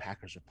is if the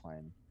Packers are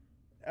playing.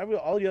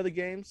 All the other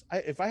games,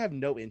 if I have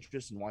no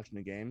interest in watching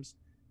the games,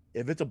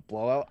 if it's a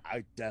blowout,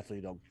 I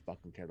definitely don't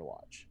fucking care to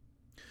watch.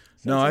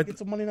 So No,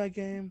 it's a Monday night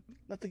game.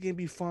 Let the game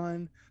be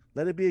fun.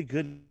 Let it be a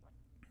good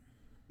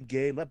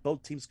game. Let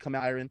both teams come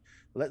out iron.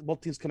 Let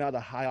both teams come out at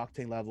a high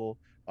octane level,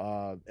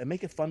 and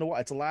make it fun to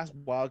watch. It's the last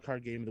wild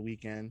card game of the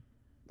weekend.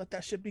 Let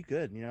that shit be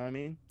good. You know what I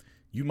mean?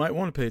 You might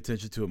want to pay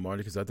attention to it,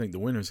 Marty, because I think the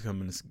winner's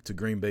coming to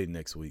Green Bay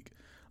next week.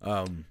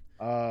 And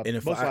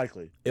if most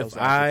likely,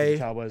 the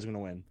Cowboys are going to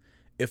win.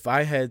 If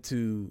I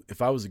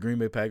was a Green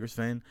Bay Packers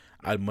fan,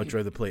 I'd much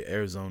rather play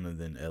Arizona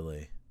than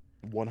LA.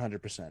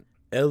 100%.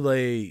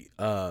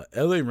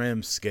 LA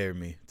Rams scare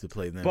me to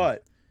play them.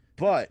 But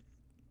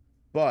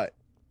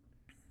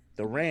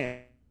the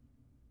Rams,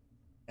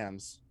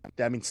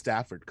 that means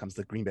Stafford comes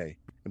to Green Bay.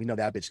 And we know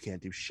that bitch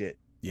can't do shit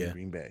in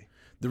Green Bay.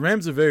 The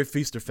Rams are very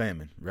feast or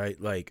famine, right?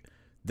 Like,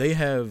 they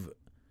have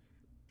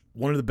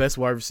one of the best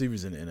wide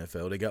receivers in the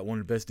NFL. They got one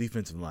of the best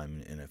defensive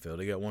linemen in the NFL.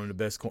 They got one of the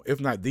best,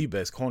 if not the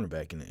best,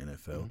 cornerback in the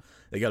NFL. Mm-hmm.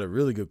 They got a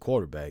really good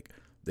quarterback.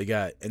 They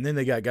got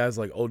guys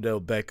like Odell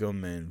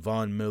Beckham and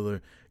Von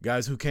Miller,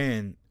 guys who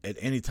can at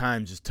any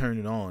time just turn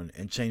it on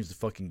and change the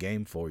fucking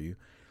game for you.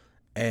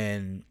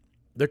 And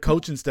their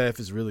coaching staff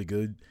is really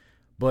good,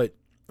 but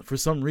for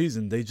some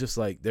reason they just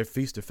they're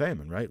feast or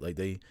famine, right? Like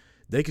they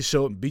could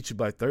show up and beat you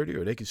by 30,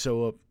 or they could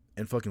show up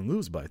and fucking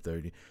lose by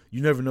 30.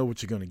 You never know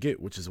what you're gonna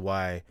get, which is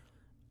why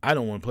I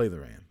don't want to play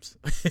the Rams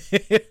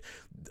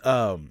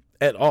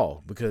at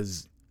all,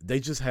 because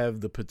they just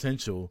have the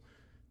potential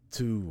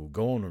to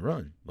go on a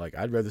run. Like,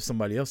 I'd rather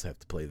somebody else have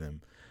to play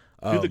them.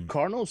 Do the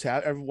Cardinals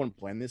have everyone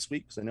playing this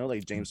week? Because I know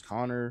James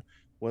Conner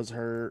was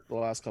hurt the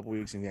last couple of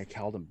weeks, and they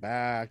held him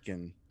back.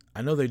 And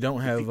I know they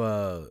don't have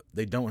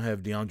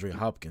DeAndre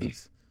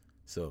Hopkins,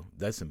 so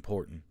that's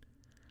important.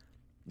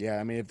 Yeah,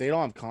 I mean, if they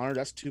don't have Conner,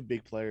 that's two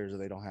big players that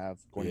they don't have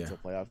going into a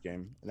playoff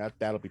game, and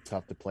that'll be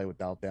tough to play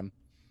without them.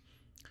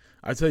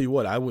 I tell you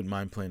what, I wouldn't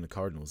mind playing the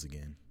Cardinals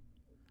again.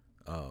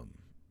 They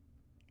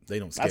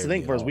don't scare me. That's the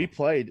thing. For us, we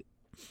played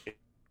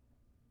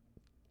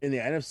in the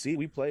NFC.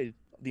 We played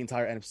the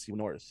entire NFC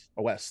North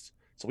or West,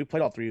 so we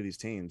played all three of these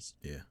teams.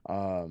 Yeah.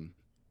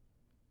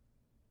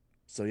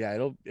 So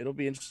yeah, it'll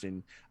be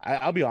interesting.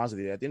 I'll be honest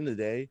with you. At the end of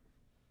the day,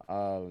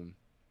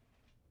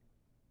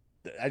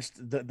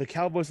 the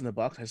Cowboys and the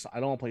Bucs, I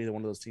don't want to play either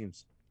one of those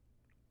teams.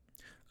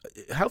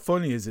 How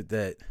funny is it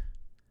that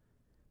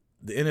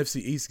the NFC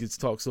East gets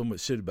talked so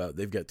much shit about?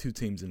 They've got two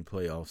teams in the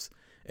playoffs,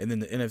 and then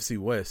the NFC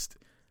West.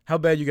 How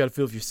bad you got to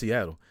feel if you're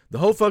Seattle? The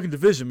whole fucking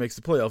division makes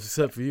the playoffs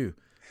except for you.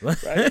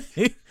 Right?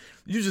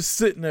 You're just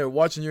sitting there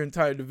watching your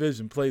entire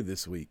division play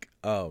this week.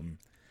 And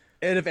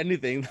if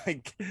anything,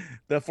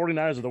 the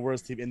 49ers are the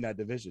worst team in that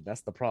division.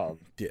 That's the problem.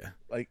 Yeah.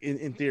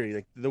 In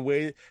theory,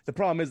 the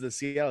problem is that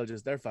Seattle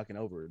they're fucking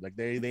over.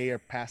 They are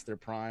past their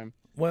prime.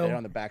 Well, they're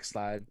on the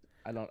backslide.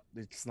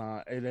 It's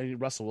not.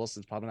 Russell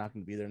Wilson's probably not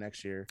going to be there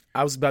next year.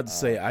 I was about to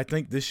say, I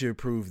think this year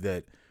proved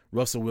that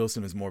Russell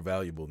Wilson is more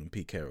valuable than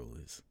Pete Carroll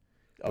is.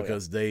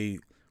 Because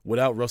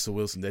without Russell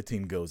Wilson, that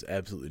team goes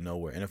absolutely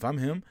nowhere. And if I'm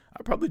him,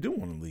 I probably do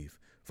want to leave.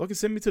 Fucking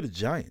send me to the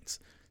Giants.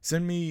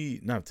 Send me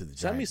not to the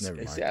Giants. Never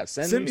mind. Yeah,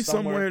 send me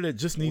somewhere that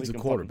just needs a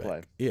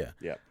quarterback. Yeah.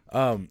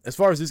 As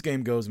far as this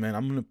game goes, man,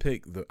 I'm gonna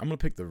pick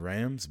the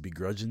Rams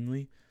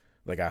begrudgingly.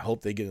 I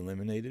hope they get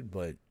eliminated,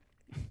 but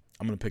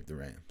I'm gonna pick the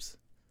Rams.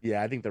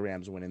 Yeah, I think the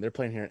Rams win, and they're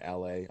playing here in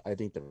LA. I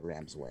think the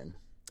Rams win.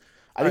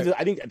 I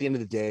think at the end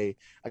of the day,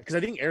 because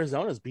I think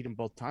Arizona's beat them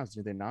both times,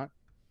 did they not?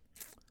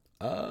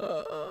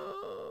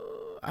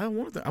 I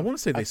want to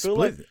say they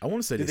split it. I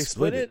want to say they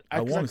split it.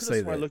 I want to say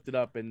that. I looked it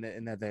up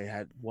and that they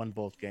had won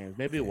both games.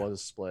 Maybe it was a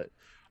split.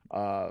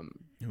 Who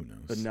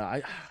knows? But no,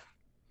 I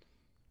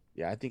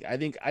think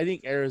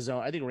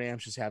Arizona. I think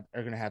Rams just are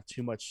going to have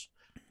too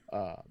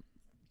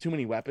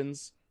many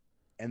weapons,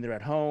 and they're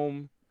at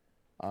home.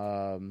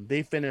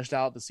 They finished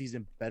out the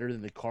season better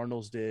than the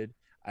Cardinals did.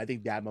 I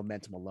think that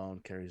momentum alone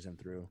carries them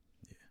through.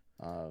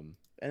 Yeah.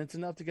 And it's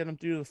enough to get them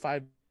through the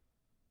 5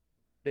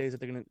 days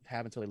that they're going to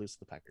have until they lose to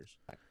the Packers.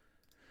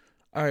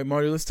 All right,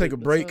 Marty, let's take a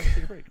break.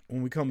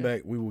 When we come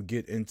back, we will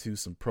get into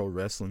some pro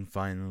wrestling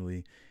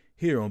finally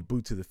here on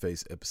Boot to the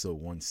Face, episode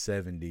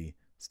 170.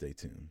 Stay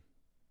tuned.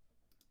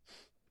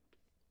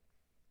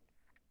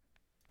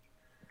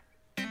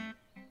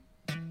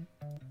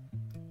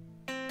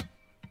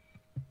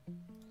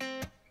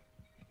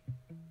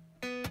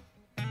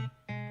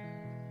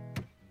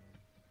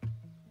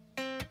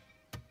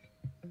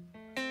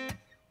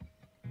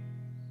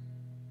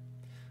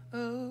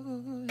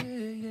 Oh,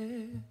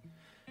 yeah.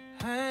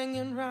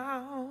 Hanging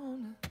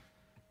round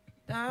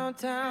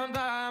downtown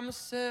by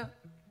myself.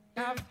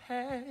 I've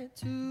had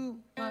too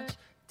much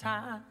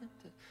time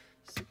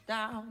to sit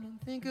down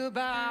and think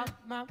about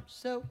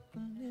myself.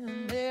 And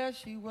then there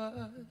she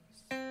was,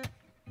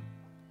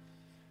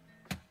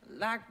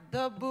 like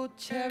double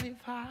cherry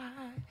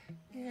pie.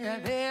 Yeah,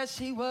 there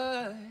she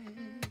was,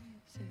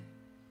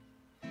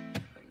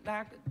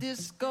 like a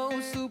disco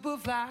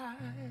superfly.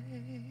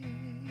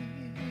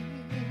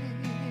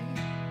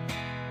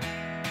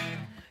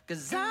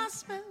 'Cause I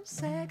smell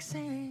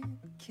sexy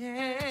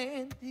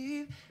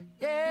candy,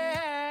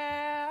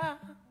 yeah.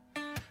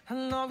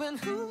 And knowing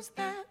who's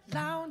that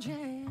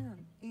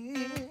lounging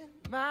in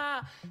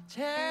my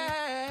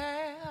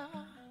chair,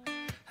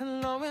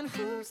 and knowing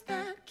who's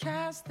that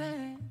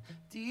casting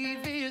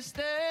devious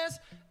stares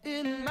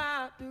in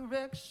my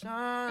direction.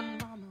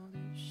 Mama,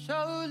 this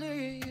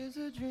surely is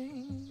a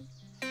dream,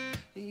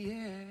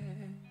 yeah,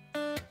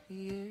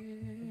 yeah.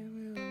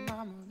 Well,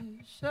 mama,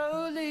 this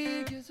surely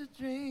is a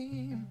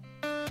dream,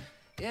 yeah,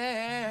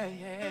 yeah,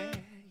 yeah.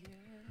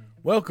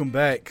 Welcome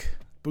back,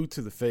 Boot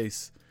to the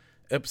Face,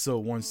 episode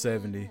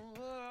 170.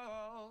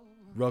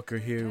 Rucker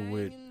here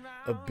with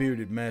a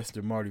bearded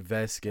master, Marty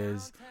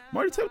Vasquez.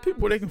 Marty, tell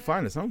people where they can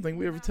find us. I don't think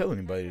we ever tell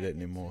anybody that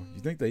anymore.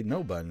 You think they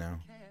know by now?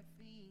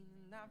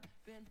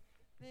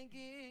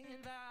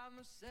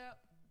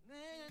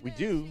 We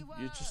do.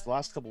 It's just the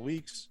last couple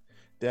weeks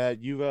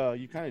that you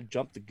kind of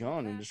jumped the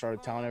gun and just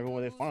started telling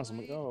everyone where they find us. I'm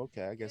like, oh,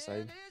 okay. I guess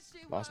I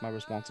lost my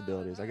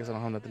responsibilities. I guess I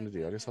don't have nothing to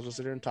do. I guess I'll just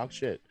sit here and talk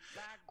shit.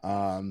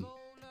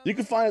 You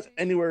can find us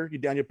anywhere you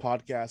down your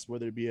podcast,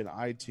 whether it be in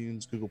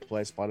iTunes, Google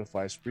Play,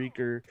 Spotify,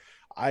 Spreaker,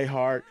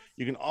 iHeart.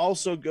 You can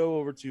also go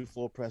over to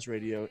Full Press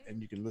Radio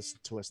and you can listen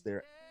to us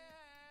there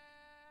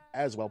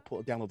as well.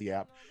 Download the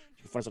app.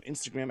 You can find us on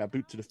Instagram at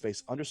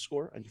boottotheface_, and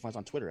you can find us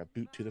on Twitter at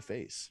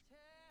boottotheface.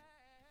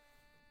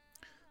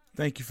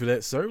 Thank you for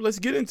that, sir. Let's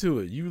get into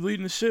it. You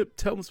leading the ship.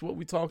 Tell us what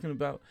we're talking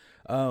about.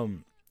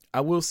 I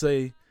will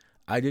say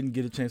I didn't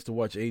get a chance to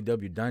watch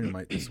AEW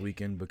Dynamite this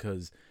weekend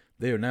because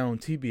they are now on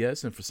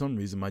TBS, and for some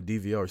reason my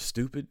DVR is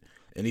stupid.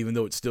 And even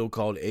though it's still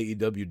called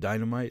AEW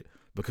Dynamite,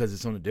 because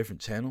it's on a different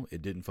channel,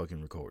 it didn't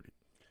fucking record it.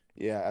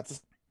 Yeah, that's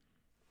the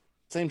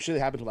same shit that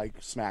happened to like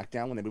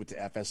SmackDown when they moved to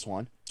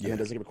FS1. And it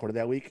doesn't get recorded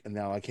that week, and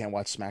now I can't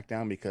watch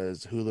SmackDown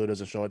because Hulu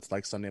doesn't show it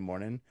like Sunday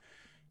morning.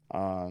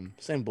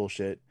 Same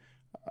bullshit.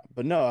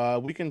 But no,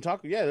 we can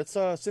talk. Yeah, that's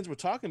since we're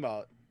talking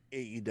about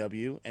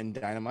AEW and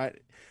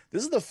Dynamite,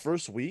 this is the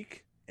first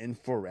week in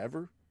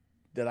forever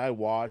that I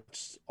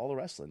watched all the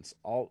wrestlings.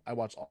 I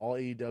watched all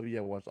AEW.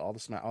 I watched all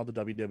the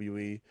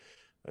WWE.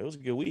 It was a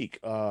good week.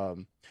 I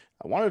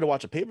wanted to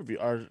watch a pay-per-view.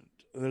 Or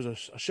there's a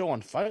show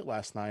on Fight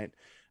last night.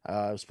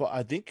 I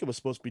think it was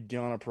supposed to be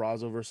Deonna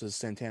Purrazzo versus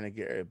Santana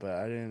Garrett, but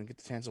I didn't get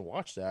the chance to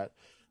watch that.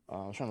 I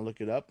was trying to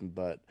look it up,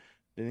 but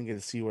didn't get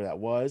to see where that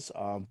was.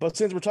 But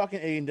since we're talking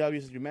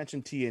AEW, since you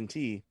mentioned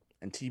TNT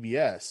and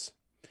TBS,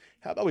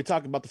 how about we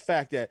talk about the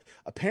fact that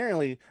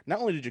apparently not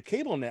only did your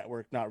cable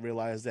network not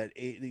realize that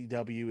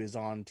AEW is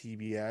on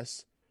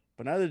TBS,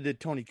 but neither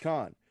did Tony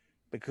Khan,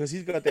 because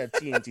he's got that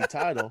TNT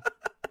title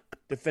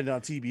defended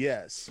on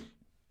TBS.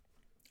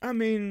 I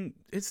mean,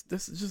 this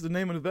is just the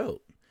name of the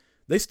belt.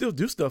 They still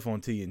do stuff on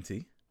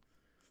TNT.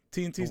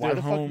 TNT's why their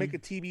the home. Fuck make a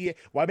TBS?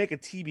 Why make a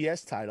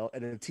TBS title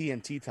and a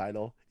TNT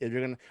title? Are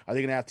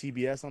they gonna have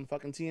TBS on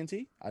fucking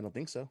TNT? I don't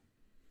think so.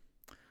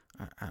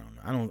 I don't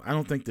know. I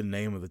don't think the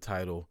name of the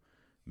title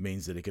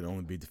means that it can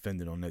only be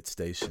defended on that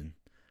station.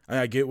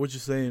 I get what you're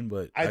saying,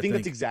 but I think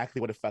that's exactly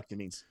what it fucking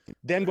means.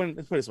 Then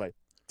let's put it this way: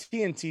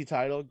 TNT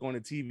title going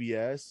to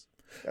TBS.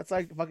 That's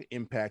like fucking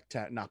Impact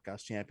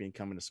Knockouts champion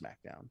coming to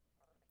SmackDown.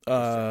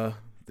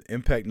 The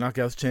Impact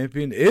Knockouts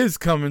champion is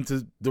coming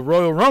to the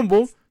Royal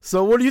Rumble.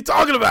 So what are you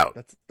talking about?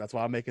 That's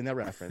why I'm making that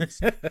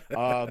reference.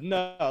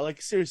 No, like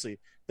seriously,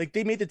 like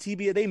they made the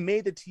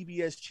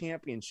TBS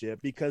championship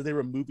because they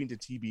were moving to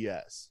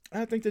TBS.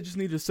 I think they just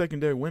needed a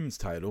secondary women's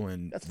title,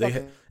 and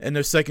and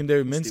their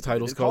secondary men's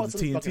title is called the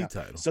TNT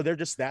title. So they're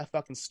just that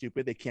fucking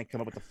stupid. They can't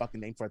come up with a fucking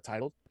name for a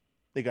title.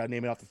 They gotta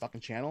name it off the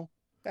fucking channel.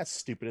 That's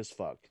stupid as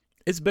fuck.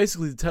 It's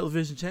basically the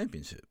television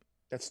championship.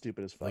 That's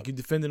stupid as fuck. Like you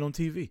defend it on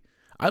TV.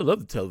 I love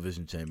the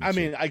television championship. I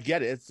mean, I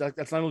get it. It's like,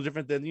 that's not no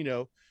different than,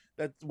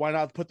 why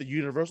not put the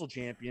Universal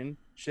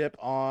Championship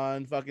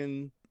on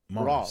fucking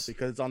Mars. Raw,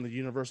 because it's on the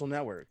Universal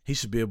Network. He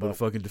should be able to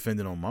fucking defend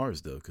it on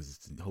Mars though, because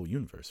it's the whole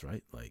universe,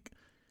 right? Like,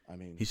 I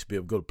mean, he should be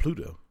able to go to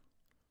Pluto.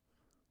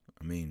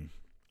 I mean,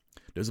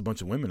 there's a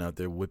bunch of women out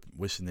there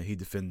wishing that he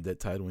defended that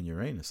title in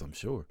Uranus, I'm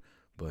sure,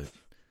 but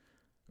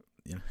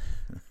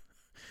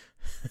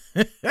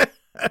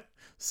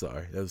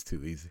sorry, that was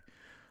too easy.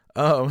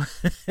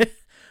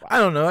 I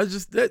don't know. I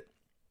just I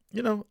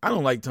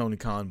don't like Tony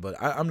Khan, but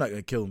I'm not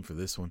gonna kill him for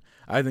this one.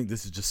 I think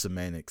this is just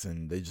semantics,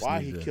 and they just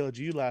why he killed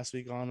you last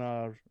week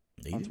on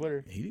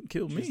Twitter. He didn't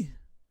kill me.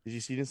 You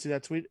didn't see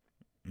that tweet?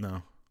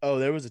 No. Oh,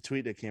 there was a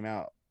tweet that came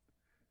out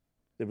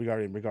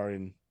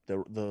regarding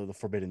the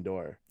Forbidden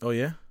Door. Oh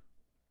yeah.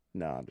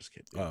 No, I'm just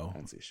kidding. Dude. Oh. I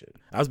didn't see shit.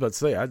 I was about to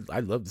say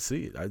I'd love to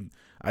see it.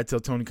 I tell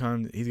Tony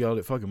Khan he's got all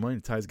that fucking money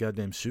to tie his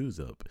goddamn shoes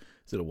up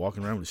instead of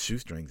walking around with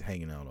shoestrings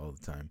hanging out all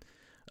the time.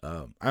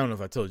 I don't know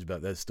if I told you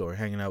about that story.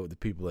 Hanging out with the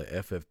people at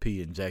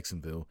FFP in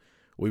Jacksonville,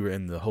 we were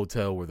in the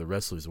hotel where the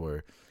wrestlers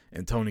were,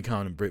 and Tony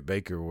Khan and Britt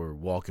Baker were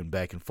walking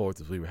back and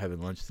forth as we were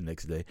having lunch the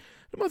next day.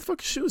 The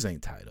motherfucking shoes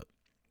ain't tied up.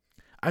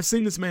 I've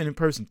seen this man in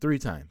person 3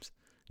 times.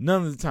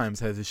 None of the times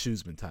has his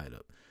shoes been tied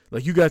up.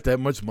 Like, you got that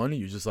much money,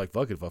 you're just like,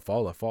 fuck it, if I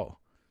fall, I fall.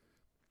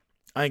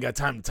 I ain't got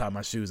time to tie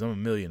my shoes. I'm a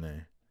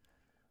millionaire.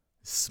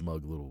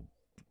 Smug little.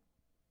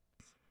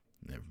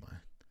 Never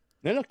mind.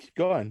 No, keep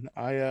going.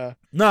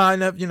 No, I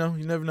never. You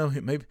never know.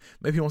 Maybe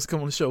he wants to come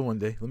on the show one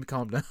day. Let me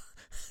calm down.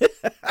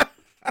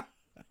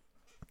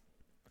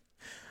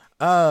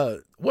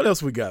 What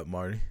else we got,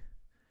 Marty?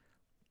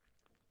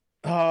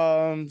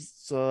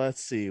 So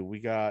let's see. We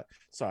got.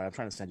 Sorry, I'm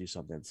trying to send you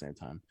something at the same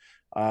time.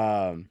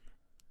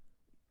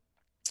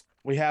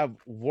 We have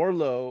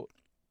Wardlow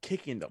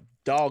kicking the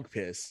dog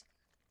piss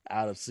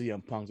out of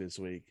CM Punk this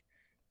week,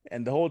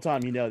 and the whole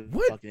time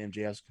What? fucking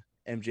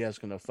MJF's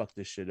gonna fuck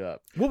this shit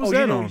up. What was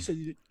that on? You said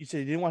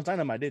you didn't watch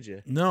Dynamite, did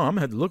you? No, I'm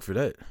gonna have to look for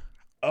that.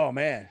 Oh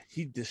man,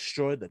 he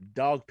destroyed the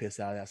dog piss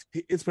out of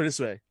that. It's put it this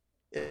way: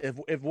 if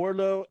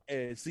Wardlow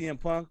and CM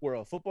Punk were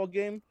a football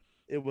game,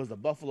 it was the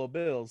Buffalo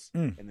Bills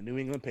and the New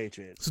England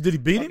Patriots. So did he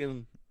beat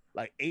him?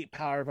 Like 8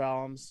 power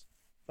bombs,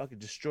 fucking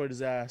destroyed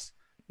his ass.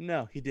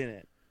 No, he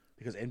didn't,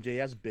 because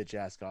MJF's bitch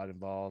ass got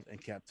involved and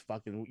kept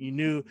fucking. You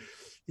knew,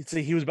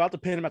 he was about to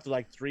pin him after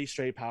like 3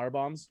 straight power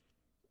bombs,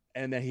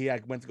 and then he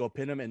went to go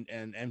pin him, and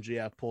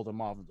MJF pulled him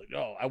off and was like,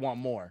 "Oh, I want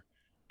more,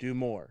 do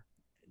more,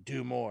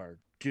 do more,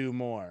 do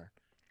more,"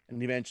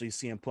 and eventually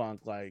CM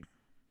Punk like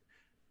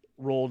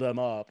rolled him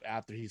up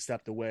after he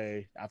stepped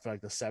away after like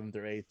the 7th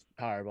or 8th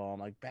power bomb.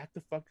 Like, back the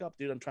fuck up,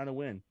 dude. I'm trying to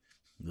win.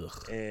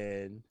 Ugh.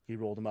 And he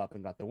rolled him up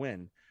and got the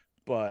win.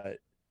 But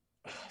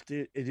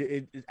dude,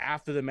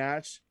 after the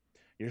match,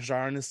 you're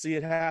starting to see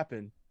it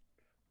happen.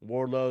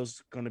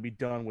 Wardlow's gonna be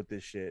done with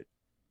this shit,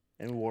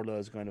 and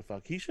Wardlow's going to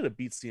fuck. He should have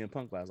beat CM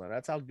Punk last night.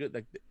 That's how good.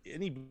 Like,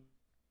 any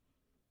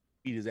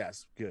beat his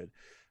ass good.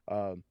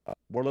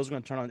 Wardlow's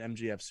gonna turn on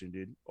MJF soon,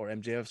 dude, or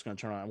MJF's gonna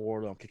turn on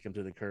Wardlow and kick him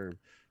to the curb.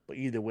 But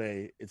either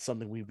way, it's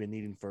something we've been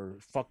needing for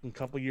fucking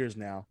couple years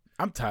now.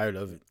 I'm tired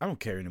of it. I don't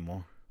care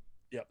anymore.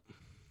 Yep.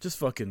 Just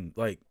fucking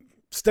like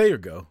stay or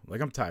go.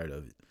 Like, I'm tired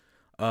of it.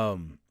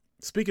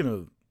 Speaking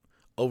of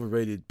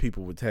overrated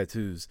people with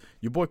tattoos,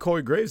 your boy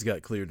Corey Graves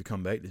got cleared to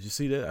come back. Did you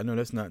see that? I know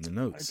that's not in the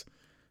notes.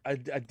 I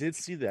did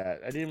see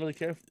that. I didn't really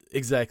care.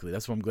 Exactly.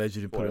 That's why I'm glad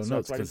you didn't put it on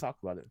notes. That's why I didn't talk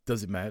about it.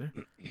 Does it matter?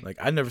 Like,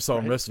 I never saw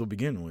him wrestle to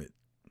begin with.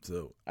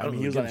 So I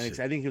mean, he was on NXT.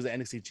 I think he was an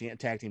NXT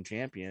tag team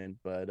champion,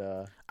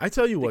 but I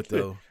tell you what, though,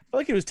 I feel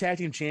like he was tag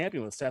team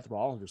champion with Seth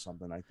Rollins or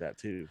something like that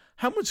too.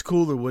 How much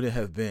cooler would it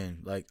have been?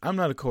 Like, I'm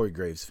not a Corey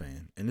Graves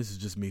fan, and this is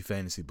just me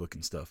fantasy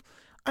booking stuff.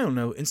 I don't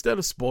know. Instead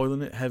of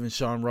spoiling it, having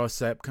Sean Ross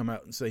Sapp come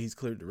out and say he's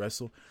cleared to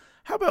wrestle,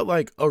 how about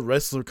like a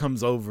wrestler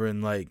comes over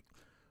and like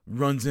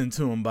runs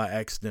into him by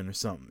accident or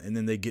something, and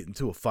then they get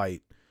into a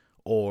fight,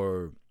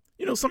 or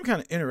some kind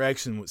of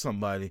interaction with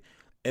somebody,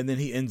 and then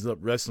he ends up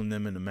wrestling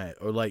them in the mat,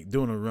 or like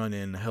doing a run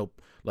in to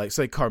help. Like,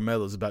 say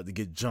Carmelo's about to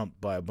get jumped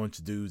by a bunch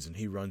of dudes, and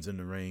he runs in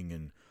the ring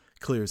and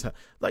clears.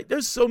 Like,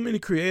 there's so many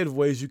creative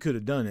ways you could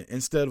have done it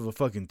instead of a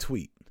fucking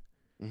tweet.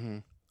 Mm-hmm.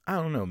 I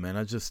don't know, man.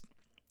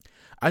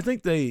 I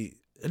think they,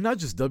 and not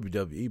just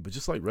WWE, but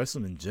just like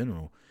wrestling in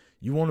general,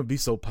 you want to be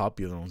so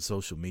popular on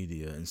social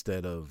media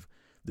instead of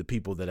the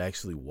people that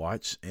actually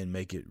watch and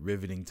make it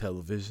riveting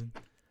television.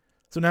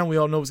 So now we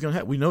all know what's going to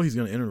happen. We know he's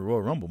going to enter the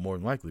Royal Rumble more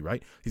than likely,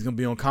 right? He's going to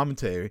be on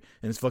commentary,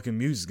 and his fucking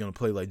music's going to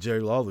play like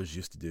Jerry Lawler's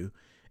used to do,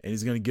 and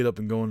he's going to get up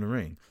and go in the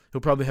ring. He'll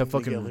probably have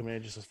fucking... Get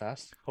eliminated just as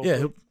fast? Hopefully. Yeah,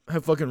 he'll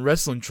have fucking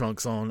wrestling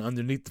trunks on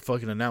underneath the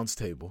fucking announce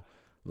table.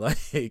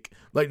 Like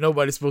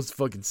nobody's supposed to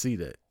fucking see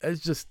that.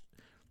 It's just...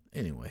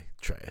 Anyway,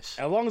 trash.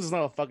 As long as it's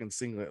not a fucking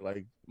singlet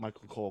like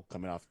Michael Cole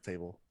coming off the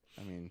table.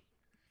 I mean...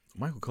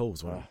 Michael Cole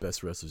was one of the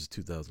best wrestlers of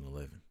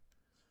 2011.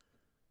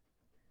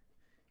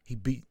 He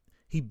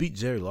beat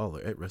Jerry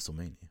Lawler at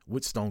WrestleMania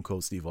with Stone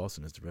Cold Steve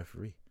Austin as the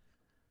referee.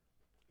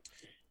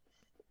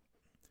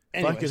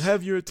 Anyways. If I could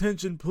have your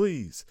attention,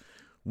 please.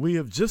 We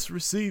have just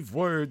received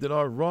word that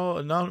our Raw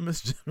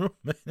anonymous general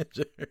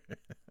manager...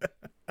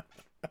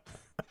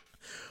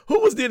 Who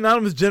was the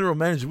anonymous general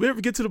manager? We ever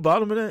get to the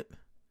bottom of that?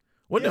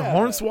 Wasn't it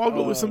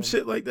Hornswoggle or some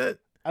shit like that?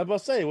 I was about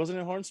to say, wasn't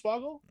it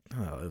Hornswoggle?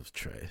 Oh, it was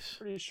trash.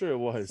 Pretty sure it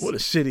was. What a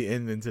shitty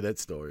ending to that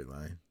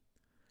storyline.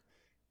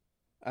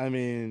 I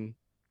mean...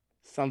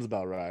 Sounds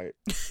about right.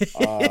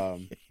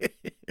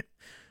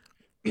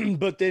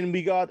 But then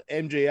we got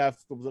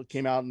MJF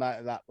came out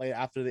not late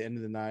after the end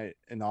of the night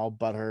and all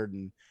butthurt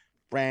and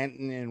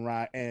ranting and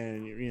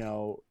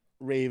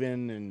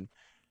Raven and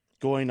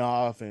going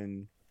off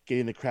and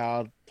getting the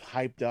crowd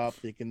hyped up,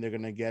 thinking they're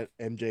gonna get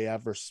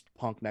MJF versus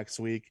Punk next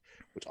week,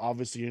 which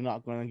obviously you're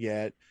not gonna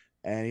get.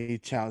 And he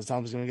challenged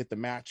Tom's gonna get the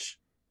match,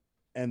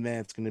 and then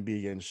it's gonna be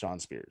against Shawn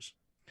Spears.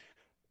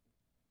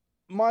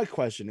 My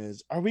question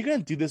is, are we going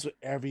to do this with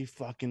every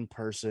fucking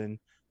person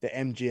the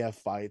MJF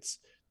fights,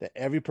 that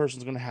every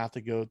person's going to have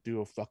to go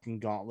through a fucking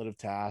gauntlet of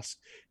tasks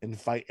and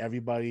fight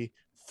everybody,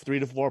 3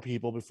 to 4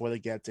 people before they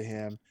get to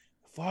him.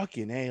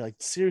 Fucking A, like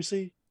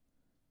seriously,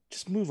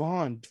 just move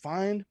on.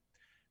 Find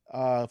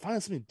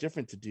something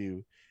different to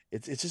do.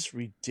 It's just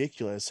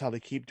ridiculous how they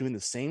keep doing the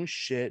same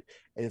shit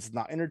and it's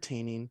not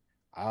entertaining.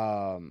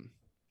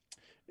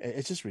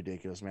 It's just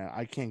ridiculous, man.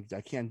 I can't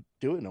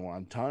do it no more.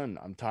 I'm done.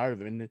 I'm tired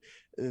of it.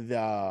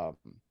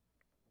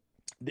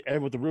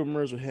 And with the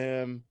rumors with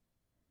him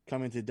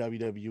coming to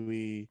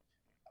WWE,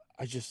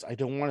 I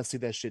don't want to see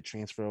that shit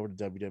transfer over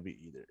to WWE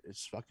either.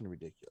 It's fucking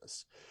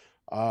ridiculous.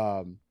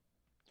 But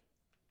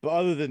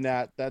other than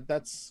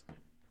that's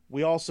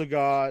we also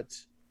got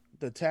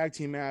the tag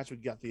team match. We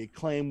got the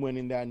Acclaim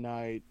winning that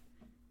night.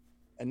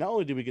 And not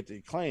only did we get the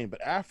Acclaim,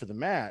 but after the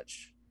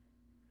match,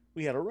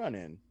 we had a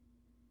run-in.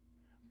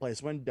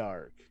 Place went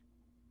dark.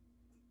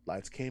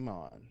 Lights came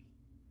on.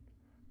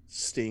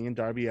 Sting and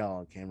Darby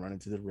Allin came running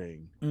to the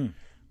ring.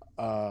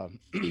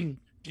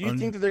 Do you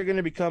think that they're going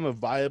to become a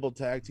viable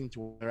tag team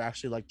to where they're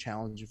actually like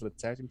challenging for the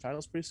tag team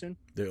titles pretty soon?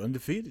 They're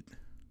undefeated.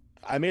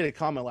 I made a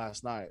comment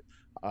last night.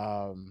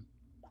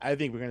 I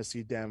think we're going to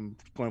see them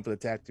going for the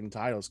tag team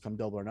titles come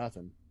Double or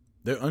Nothing.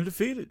 They're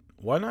undefeated.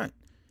 Why not?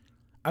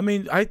 I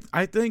mean,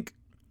 I think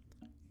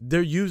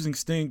they're using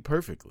Sting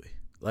perfectly.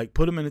 Like,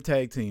 put him in a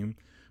tag team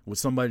with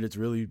somebody that's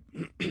really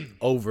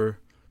over,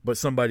 but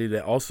somebody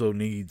that also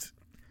needs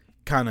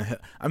kind of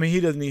help. I mean, he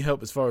doesn't need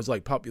help as far as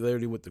like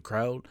popularity with the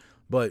crowd,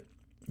 but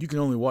you can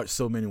only watch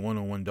so many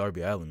one-on-one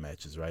Darby Allin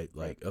matches, right?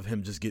 Like, of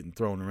him just getting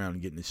thrown around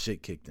and getting his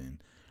shit kicked in.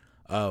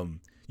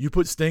 You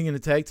put Sting in the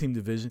tag team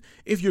division.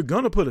 If you're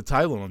going to put a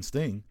title on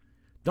Sting,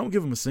 don't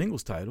give him a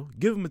singles title.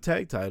 Give him a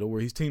tag title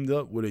where he's teamed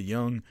up with a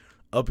young,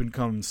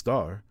 up-and-coming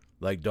star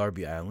like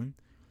Darby Allin.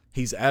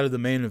 He's out of the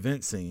main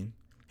event scene.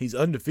 He's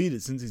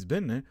undefeated since he's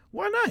been there.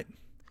 Why not?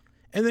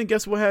 And then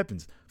guess what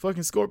happens?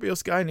 Fucking Scorpio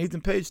Sky and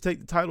Ethan Page take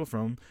the title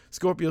from him.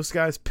 Scorpio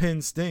Sky's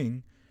pinned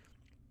Sting,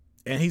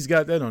 and he's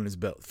got that on his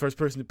belt. First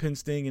person to pin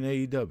Sting in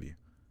AEW. You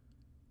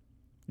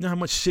know how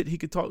much shit he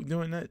could talk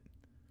doing that?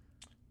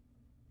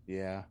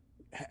 Yeah.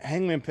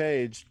 Hangman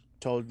Page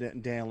told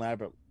Dan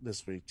Lambert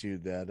this week, too,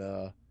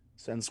 that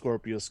send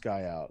Scorpio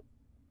Sky out.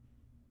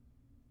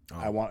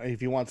 Oh.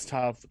 If he wants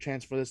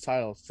chance for this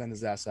title, send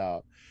his ass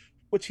out.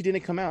 Which he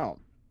didn't come out.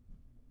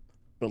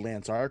 But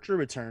Lance Archer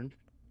returned,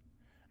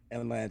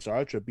 and Lance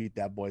Archer beat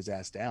that boy's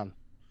ass down.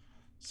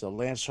 So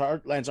Lance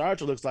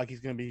Archer looks like he's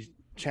going to be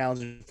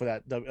challenging for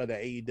that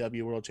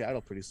AEW World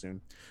Title pretty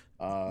soon.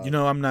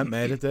 I'm not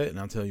mad at that, and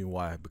I'll tell you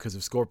why. Because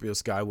if Scorpio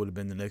Sky would have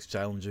been the next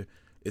challenger,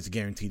 it's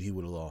guaranteed he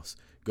would have lost.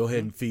 Go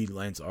ahead and feed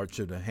Lance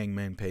Archer to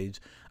Hangman Page.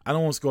 I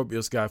don't want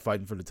Scorpio Sky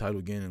fighting for the title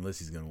again unless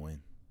he's going to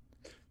win.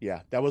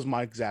 Yeah, that was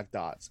my exact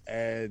thoughts.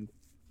 And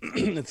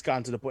it's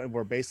gotten to the point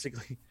where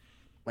basically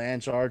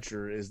Lance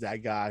Archer is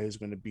that guy who's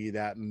going to be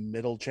that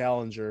middle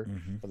challenger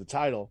for the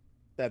title.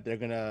 That they're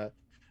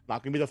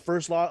not going to be the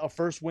first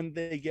win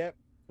they get,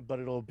 but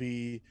it'll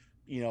be,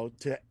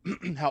 to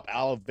help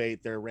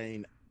elevate their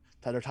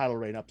title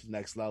reign up to the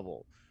next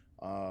level.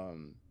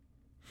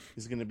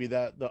 He's going to be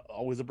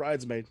always the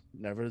bridesmaid,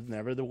 never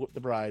the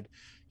bride.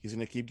 He's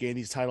going to keep getting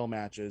these title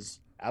matches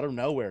out of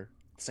nowhere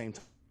at the same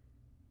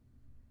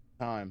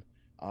time.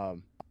 But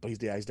he's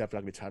definitely not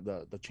going to be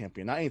the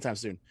champion. Not anytime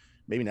soon.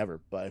 Maybe never.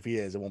 But if he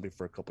is, it won't be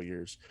for a couple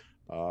years.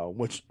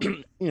 Which,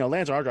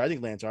 Lance Archer, I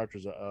think Lance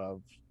Archer's a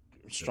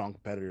strong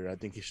competitor. I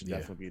think he should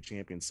definitely be a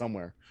champion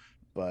somewhere.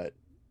 But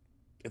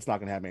it's not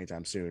going to happen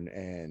anytime soon.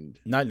 And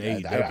not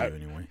in AEW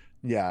anyway.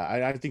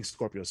 Yeah, I think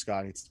Scorpio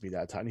Sky needs to be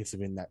that. Needs to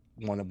be in that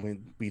one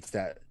that beats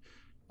that,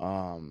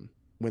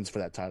 wins for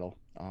that title,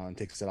 and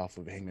takes it off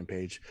of Hangman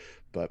Page.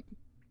 But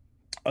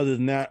other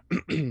than that,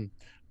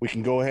 we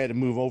can go ahead and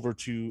move over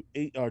to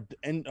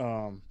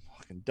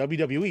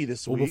WWE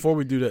this week. Well, before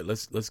we do that,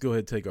 let's go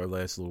ahead and take our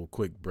last little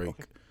quick break.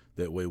 Okay.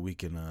 That way we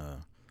can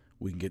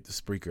get the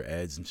Spreaker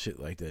ads and shit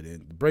like that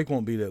in. The break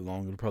won't be that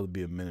long. It'll probably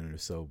be a minute or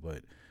so,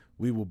 but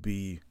we will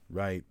be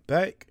right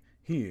back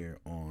here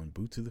on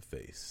Boot to the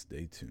Face.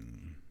 Stay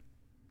tuned.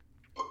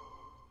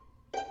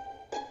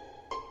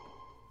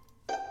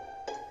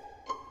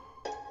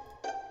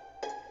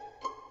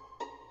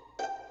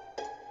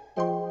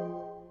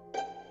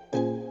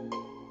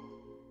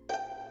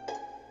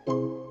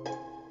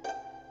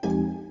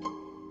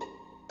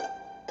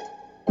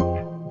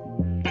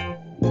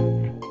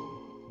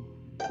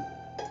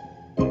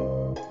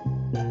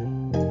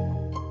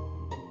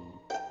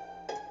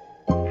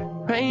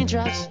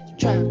 Raindrops,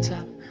 drop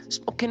top,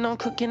 smoking on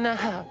cooking the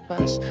hot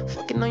box,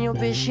 fucking on your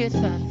bitch, shit,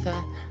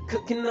 thought,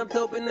 cooking up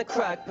dope in the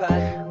crock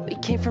pot. We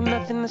came from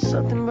nothing to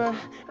something, bro.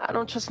 I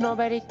don't trust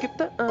nobody, grip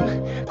the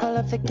call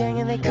up the gang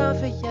and they come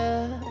for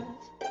ya.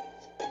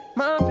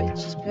 My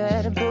bitch is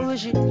bad and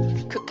bougie,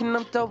 cooking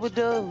up dope with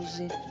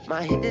Uzi.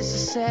 My hit is a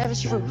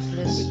savage,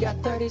 ruthless. We got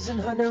 30s and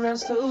 100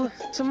 rounds too.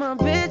 So my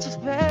bitch is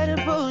bad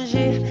and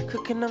bougie,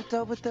 cooking up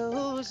dope with the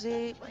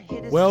Uzi.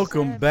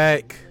 Welcome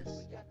back.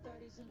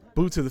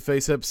 Boot to the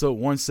Face, episode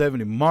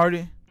 170.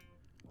 Marty,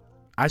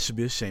 I should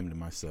be ashamed of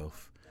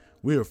myself.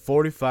 We are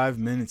 45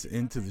 minutes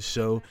into the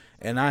show,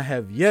 and I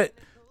have yet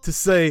to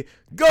say,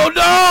 "Go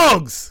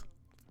Dogs!"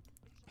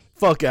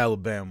 Fuck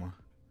Alabama.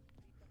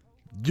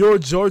 Your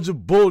Georgia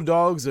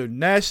Bulldogs are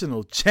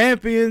national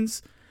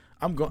champions.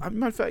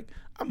 Matter of fact,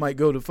 I might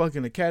go to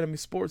fucking Academy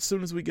Sports as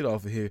soon as we get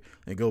off of here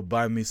and go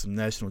buy me some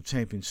national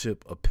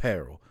championship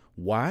apparel.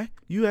 Why,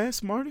 you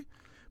ask, Marty?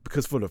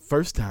 Because for the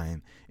first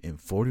time in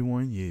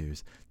 41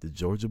 years, the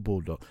Georgia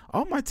Bulldogs,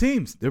 all my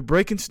teams, they're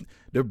breaking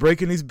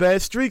these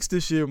bad streaks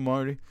this year,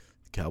 Marty.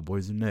 The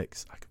Cowboys are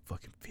next. I can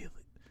fucking feel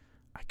it.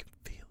 I can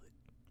feel it.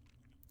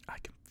 I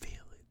can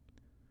feel it.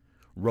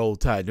 Roll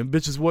Tide. Them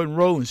bitches wasn't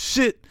rolling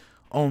shit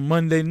on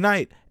Monday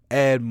night.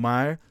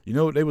 Admire. You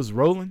know what they was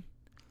rolling?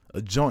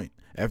 A joint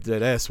after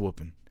that ass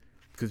whooping.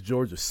 Because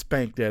Georgia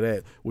spanked that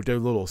ass with their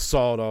little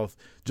sawed off.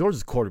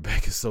 Georgia's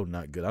quarterback is so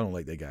not good. I don't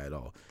like that guy at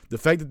all. The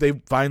fact that they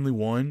finally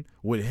won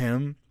with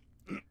him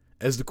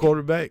as the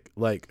quarterback,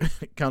 like,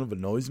 kind of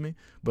annoys me.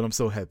 But I'm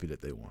so happy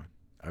that they won.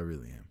 I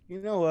really am. You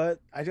know what?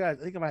 I think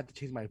I'm gonna have to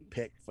change my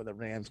pick for the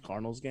Rams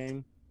Cardinals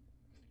game.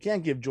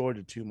 Can't give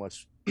Georgia too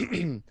much.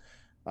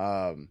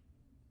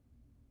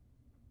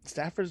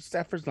 Stafford's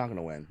not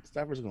gonna win.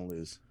 Stafford's gonna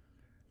lose.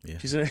 Yeah.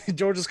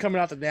 Georgia's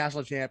coming out the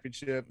national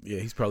championship. Yeah,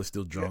 he's probably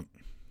still drunk.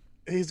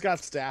 He's got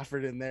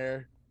Stafford in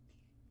there.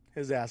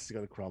 His ass is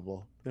gonna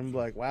crumble. Then be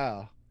like,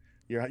 wow,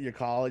 your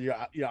college,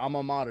 your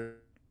alma mater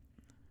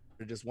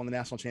just won the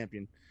national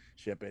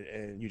championship,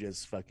 and you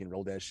just fucking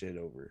rolled that shit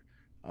over.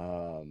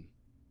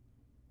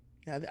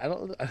 Yeah,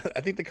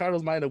 I think the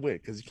Cardinals might have win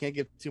because you can't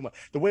give too much.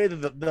 The way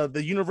that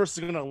the universe is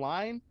gonna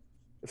align,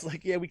 it's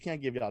like, yeah, we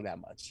can't give y'all that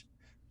much.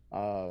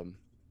 I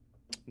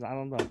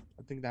don't know.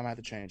 I think that might have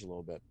to change a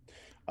little bit.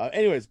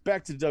 Anyways,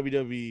 back to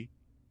WWE.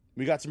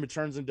 We got some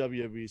returns in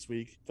WWE this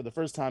week for the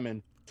first time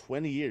in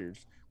 20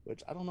 years,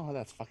 which I don't know how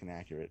that's fucking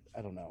accurate.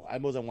 I don't know. I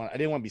didn't want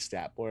to be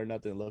stat boy or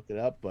nothing to look it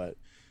up, but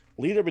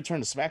Lita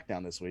returned to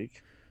SmackDown this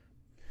week,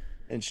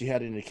 and she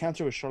had an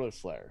encounter with Charlotte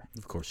Flair.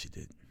 Of course she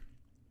did.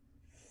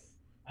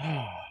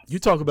 You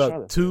talk about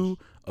Charlotte two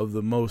of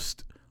the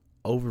most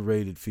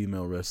overrated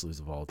female wrestlers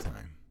of all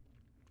time.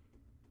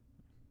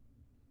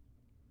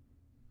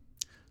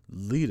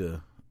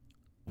 Lita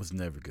was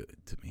never good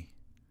to me.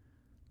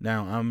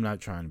 Now, I'm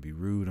not trying to be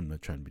rude. I'm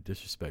not trying to be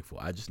disrespectful.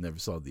 I just never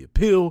saw the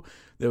appeal.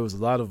 There was a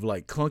lot of,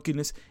 like,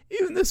 clunkiness.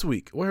 Even this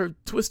week, where her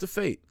twist of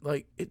fate,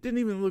 like, it didn't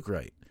even look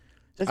right.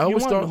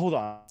 Hold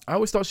on. I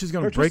always thought she was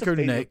going to break her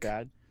neck.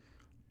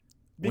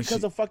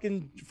 Because of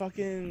fucking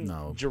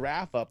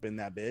giraffe up in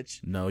that bitch.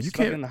 No, you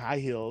Stuck can't. in the high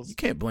heels. You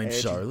can't blame and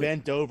Charlotte. She's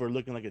bent over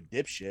looking like a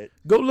dipshit.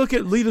 Go look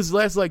at Lita's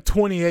last, like,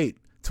 28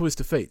 twist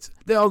of fates.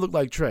 They all look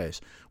like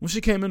trash. When she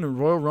came in the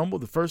Royal Rumble,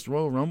 the first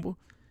Royal Rumble,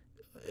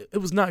 it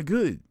was not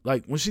good.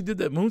 Like, when she did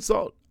that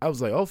moonsault, I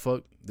was like, oh,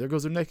 fuck, there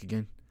goes her neck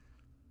again.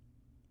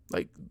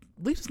 Like,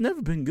 Lita's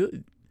never been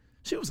good.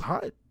 She was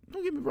hot.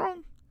 Don't get me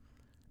wrong.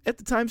 At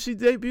the time she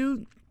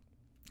debuted,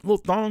 little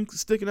thong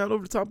sticking out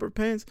over the top of her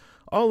pants,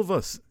 all of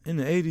us in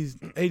the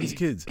 80s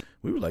kids,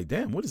 we were like,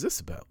 damn, what is this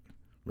about?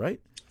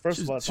 Right? First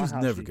of all, she was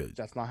never good.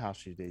 That's not how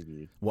she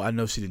debuted. Well, I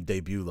know she didn't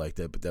debut like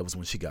that, but that was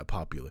when she got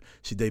popular.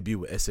 She debuted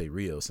with S.A.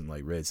 Rios in,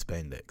 like, red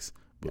spandex.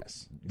 But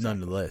Yes.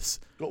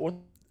 nonetheless.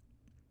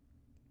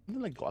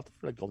 Like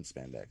golden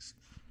spandex.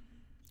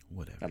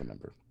 Whatever. I don't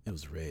remember. It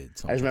was red.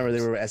 I just remember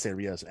they were S.A.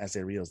 Rios.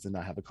 S.A. Rios did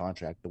not have a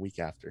contract the week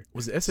after.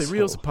 Was it S.A.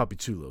 Rios or Papi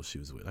Chulo she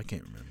was with? I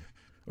can't remember.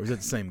 Or is that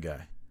the same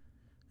guy?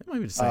 It might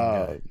be the same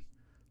guy.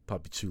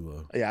 Papi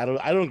Chulo. Yeah,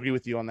 I don't agree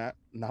with you on that.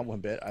 Not one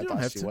bit. I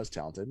thought she to. was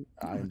talented.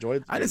 I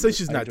enjoyed. I didn't say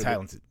she's not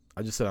talented.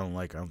 I just said I don't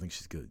like her. I don't think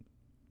she's good.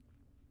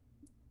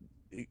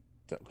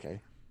 Okay.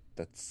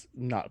 That's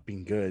not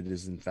being good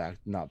is in fact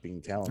not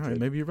being talented. All right,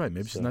 maybe you're right.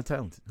 Maybe she's not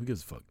talented. Who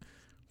gives a fuck?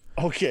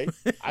 Okay,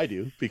 I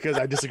do because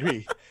I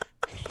disagree.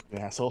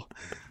 Asshole.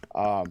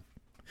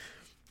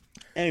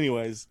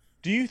 Anyways,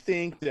 do you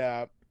think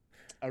that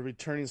a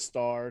returning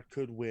star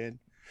could win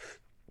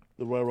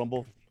the Royal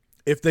Rumble?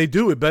 If they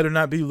do, it better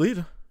not be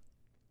Lita.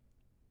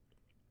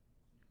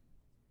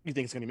 You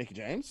think it's gonna be Mickie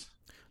James?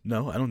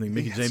 No, I don't think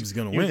Mickie James is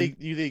gonna win.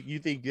 You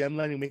think them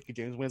letting Mickie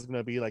James win is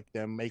gonna be like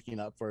them making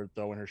up for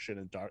throwing her shit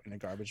in a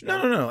garbage?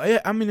 No.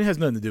 I mean, it has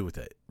nothing to do with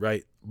that,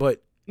 right?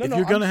 But if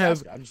you're gonna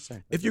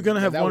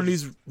have one of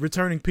these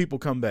returning people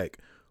come back,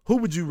 who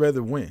would you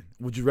rather win?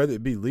 Would you rather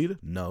it be Lita?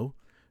 No,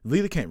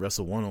 Lita can't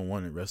wrestle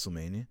one-on-one at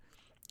WrestleMania.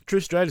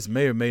 Trish Stratus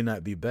may or may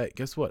not be back.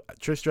 Guess what?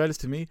 Trish Stratus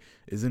to me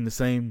is in the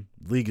same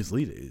league as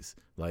Lita is.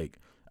 Like,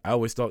 I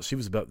always thought she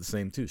was about the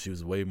same too. She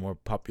was way more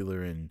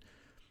popular and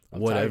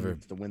whatever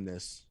to win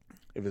this.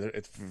 If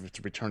it's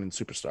a returning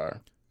superstar,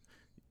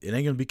 it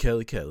ain't gonna be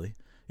Kelly Kelly.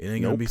 It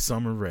ain't gonna be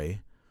Summer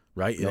Rae,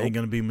 right? It ain't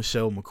gonna be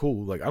Michelle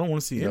McCool. Like, I don't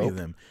want to see any of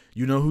them.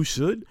 You know who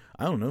should?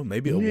 I don't know.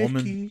 Maybe a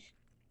woman.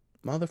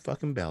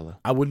 Motherfucking Bella.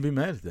 I wouldn't be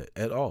mad at that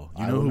at all.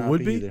 You know who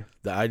would be? Either.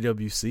 The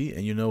IWC,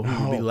 and you know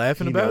who would be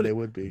laughing about it? They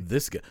would be.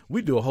 This guy.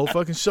 We do a whole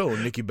fucking show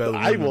on Nikki Bella.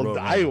 I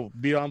will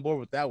be on board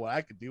with that one.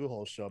 I could do a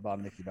whole show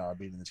about Nikki Bella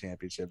beating the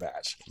championship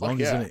match.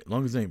 Long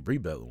as it ain't Brie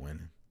Bella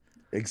winning.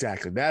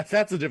 Exactly. That's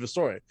a different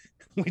story.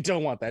 We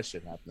don't want that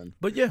shit happening.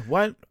 But yeah,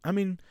 why? I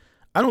mean,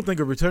 I don't think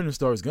a returning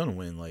star is gonna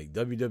win. Like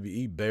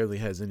WWE barely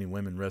has any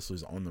women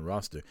wrestlers on the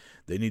roster.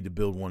 They need to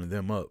build one of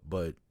them up.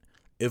 But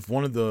if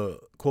one of the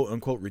quote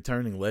unquote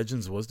returning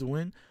legends was to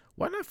win,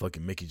 why not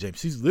fucking Mickie James?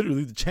 She's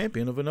literally the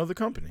champion of another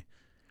company,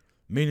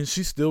 meaning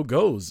she still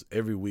goes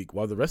every week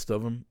while the rest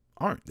of them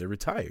aren't. They're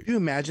retired. Can you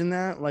imagine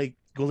that? Like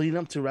leading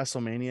up to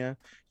WrestleMania,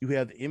 you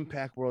have the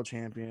Impact World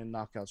Champion,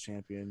 Knockouts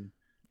Champion,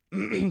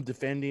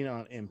 defending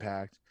on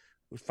Impact,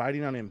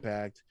 fighting on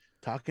Impact,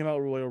 talking about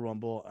Royal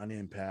Rumble on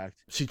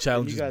Impact. She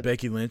challenges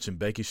Becky Lynch, and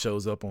Becky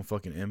shows up on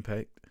fucking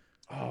Impact.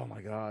 Oh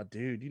my god,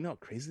 dude! You know how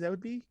crazy that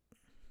would be?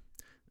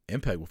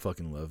 Impact will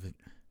fucking love it.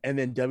 And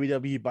then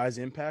WWE buys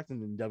Impact,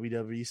 and then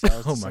WWE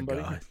sells it to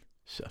somebody. Oh my god!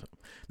 Shut up.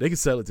 They can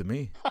sell it to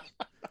me.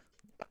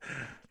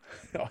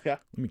 Oh yeah.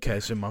 Let me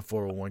cash in my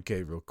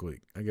 401k real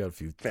quick. I got a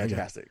few.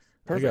 Fantastic.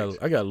 I got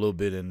a little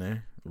bit in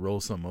there.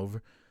 Roll something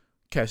over.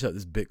 Cash out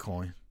this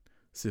Bitcoin.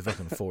 See if I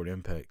can afford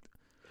Impact.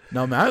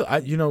 No, man, I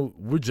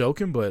we're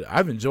joking, but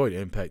I've enjoyed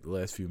Impact the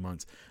last few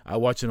months. I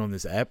watch it on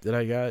this app that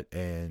I got,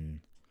 and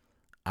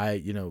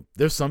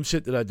there's some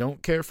shit that I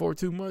don't care for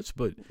too much,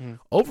 but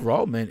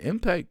overall, man,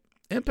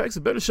 Impact's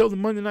a better show than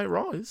Monday Night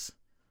Raw is,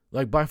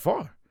 like by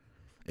far.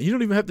 And you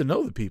don't even have to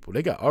know the people.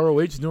 They got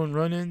ROH doing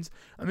run-ins.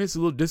 I mean, it's a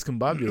little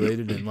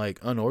discombobulated and like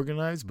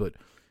unorganized, but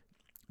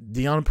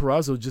Deonna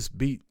Purrazzo just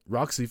beat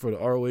Roxy for the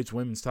ROH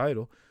Women's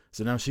title,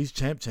 so now she's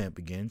champ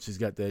again. She's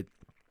got that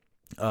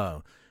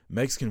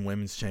Mexican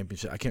Women's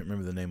Championship. I can't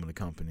remember the name of the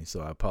company,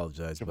 so I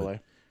apologize. AAA.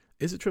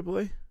 Is it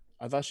AAA?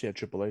 I thought she had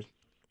AAA.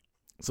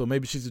 So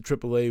maybe she's a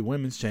AAA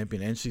Women's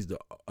Champion, and she's the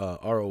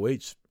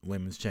ROH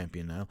Women's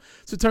Champion now.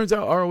 So it turns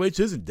out ROH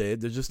isn't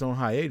dead. They're just on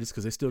hiatus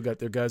because they still got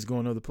their guys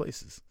going other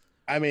places.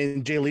 I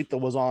mean, Jay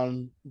Lethal was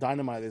on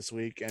Dynamite this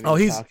week, and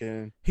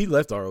he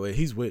left ROH.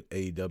 He's with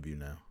AEW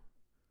now.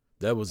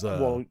 That was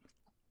a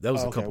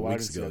couple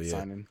weeks ago. Yeah,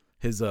 signing.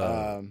 His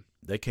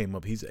that came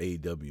up. He's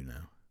AEW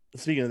now.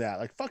 Speaking of that,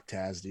 like fuck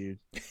Taz, dude.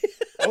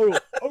 I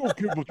don't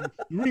care about the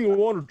Ring of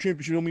Honor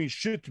championship. Don't mean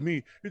shit to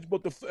me. It's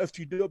about the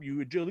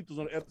FTW. Jay Lethal's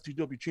on the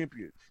FTW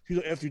champion. He's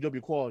on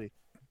FTW quality.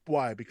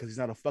 Why? Because he's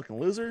not a fucking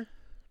loser.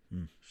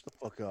 Shut the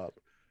fuck up.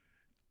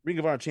 Ring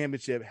of Honor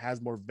championship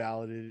has more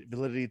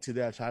validity to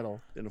that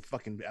title than a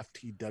fucking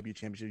FTW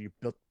championship you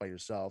built by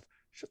yourself.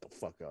 Shut the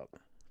fuck up.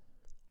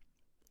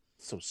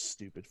 So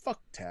stupid. Fuck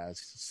Taz.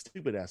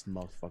 Stupid ass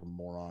motherfucking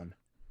moron.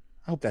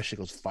 I hope that shit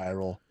goes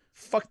viral.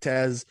 Fuck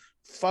Taz.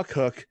 Fuck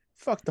Hook.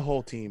 Fuck the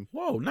whole team.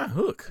 Whoa, not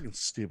Hook. Fucking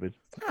stupid.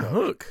 Not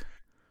Hook.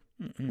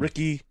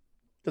 Ricky.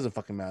 Doesn't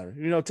fucking matter.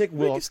 Take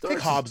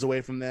Hobbs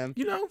away from them.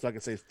 So I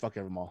can say fuck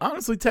them all.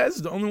 Honestly, Taz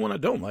is the only one I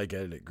don't like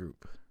out of that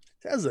group.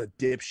 Taz is a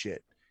dipshit.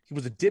 He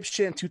was a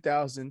dipshit in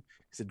 2000.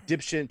 He's a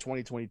dipshit in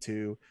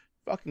 2022.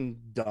 Fucking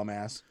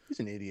dumbass.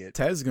 He's an idiot.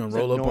 Taz is going to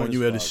roll up on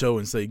you at a show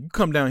and say,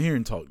 come down here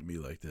and talk to me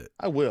like that.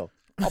 I will.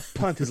 I'll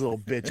punt his little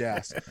bitch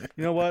ass.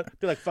 You know what?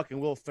 Be like fucking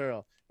Will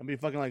Ferrell. I'll be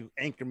fucking like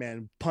Anchorman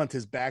and punt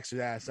his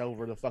Baxter ass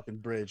over the fucking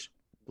bridge.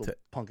 Little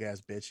punk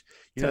ass bitch.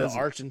 You know the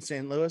arch in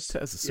St. Louis?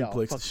 Taz is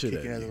suplex the shit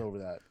out of you. Over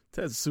that.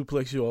 Taz is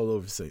suplex you all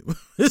over St.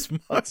 Louis.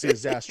 Let's see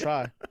his ass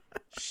try.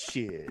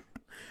 Shit.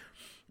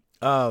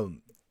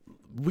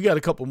 We got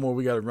a couple more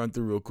we got to run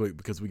through real quick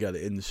because we got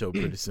to end the show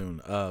pretty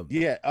soon.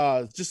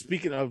 Just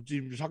speaking of,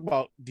 you talk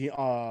about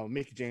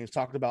Mickie James,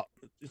 talking about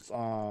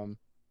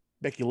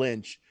Becky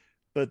Lynch,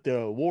 but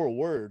the war of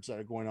words that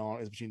are going on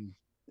is between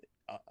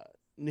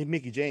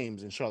Mickie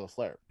James and Charlotte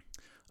Flair.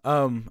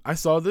 I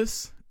saw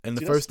this, and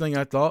the first thing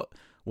I thought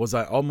was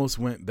I almost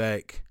went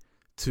back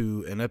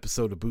to an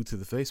episode of Boot to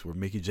the Face where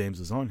Mickie James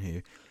was on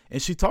here,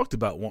 and she talked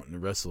about wanting to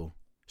wrestle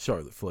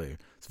Charlotte Flair.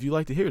 So if you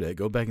like to hear that,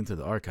 go back into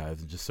the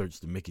archives and just search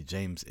the Mickie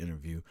James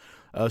interview.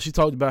 She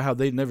talked about how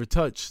they never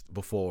touched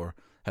before,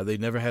 how they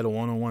never had a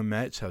one-on-one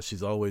match, how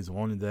she's always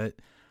wanted that.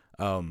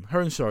 Her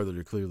and Charlotte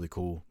are clearly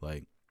cool.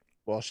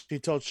 Well, she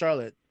told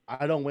Charlotte,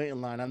 I don't wait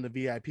in line. I'm the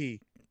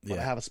VIP. But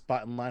I have a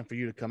spot in line for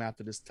you to come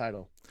after this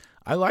title.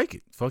 I like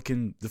it.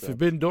 Fucking the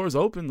forbidden door's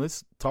open.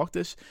 Let's talk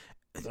this.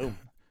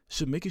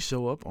 Should Mickie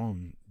show up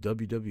on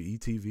WWE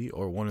TV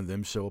or one of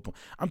them show up on?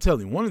 I'm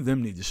telling you, one of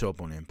them needs to show up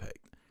on Impact.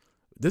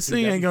 This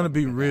thing ain't gonna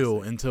be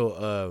real until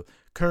a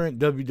current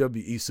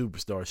WWE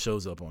superstar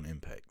shows up on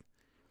Impact.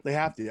 They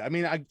have to. I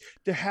mean,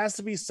 there has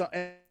to be some.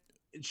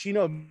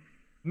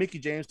 Mickie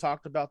James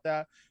talked about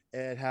that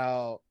and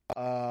how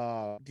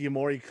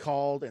Diamore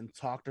called and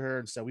talked to her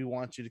and said, "We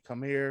want you to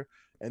come here."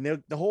 And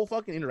the whole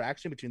fucking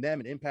interaction between them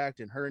and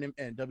Impact and her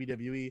and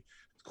WWE,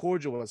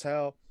 cordial as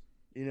hell.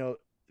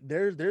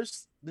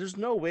 There's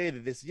no way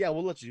that this. Yeah,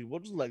 we'll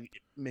just let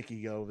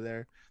Mickie go over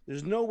there.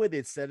 There's no way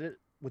they'd said it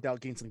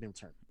without getting something in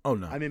return. Oh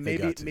no! I mean,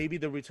 maybe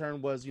the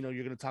return was, you're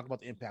going to talk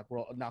about the Impact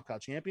World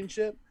Knockout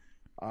Championship.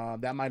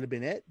 That might have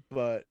been it,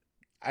 but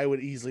I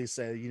would easily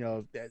say,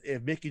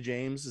 if Mickie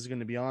James is going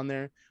to be on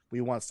there,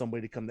 we want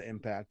somebody to come to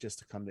Impact just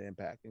to come to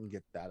Impact and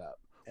get that up.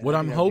 And what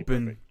I'm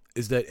hoping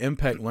is that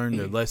Impact learned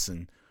their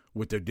lesson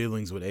with their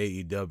dealings with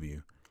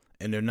AEW,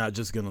 and they're not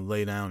just going to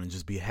lay down and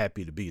just be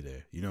happy to be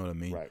there. You know what I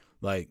mean? Right.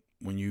 Like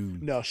when you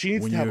No, she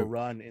needs when to have a you're-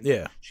 run. And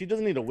Yeah, she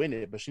doesn't need to win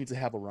it, but she needs to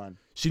have a run.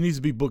 she needs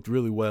to be booked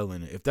really well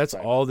in it. If that's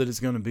Right. all that it's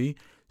going to be,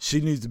 she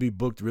needs to be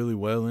booked really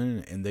well in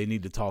it, and they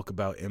need to talk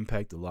about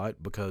Impact a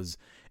lot because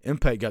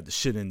Impact got the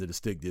shit into the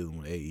stick dealing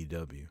with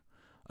AEW.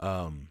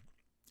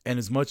 And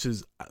as much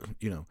as,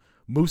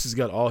 Moose has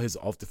got all his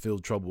off the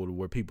field trouble to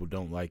where people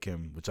don't like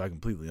him, which I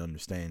completely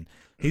understand.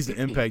 He's the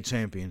Impact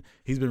champion.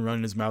 He's been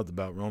running his mouth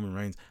about Roman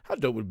Reigns. How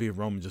dope would it be if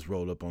Roman just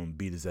rolled up on him and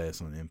beat his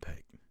ass on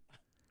Impact?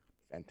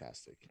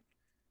 Fantastic.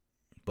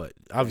 But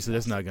obviously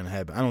that's not going to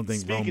happen. I don't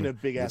think Speaking Roman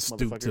of big would ass stoop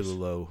to the motherfuckers.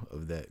 low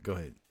of that. Go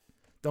ahead.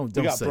 Don't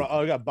We say.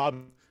 got Bob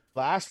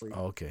Lashley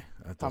Oh, okay.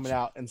 I thought coming you-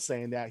 out and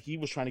saying that he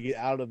was trying to get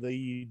out of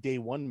the day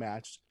one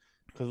match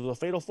because it was a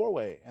fatal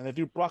 4-way, and they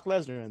threw Brock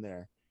Lesnar in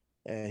there,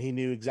 and he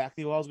knew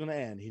exactly how it was going to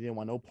end. He didn't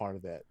want no part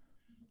of that.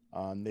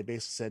 They basically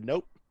said,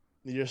 "Nope,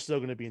 you're still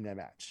going to be in that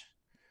match."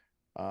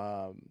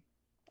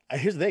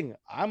 Here's the thing: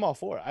 I'm all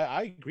for it.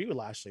 I agree with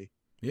Lashley.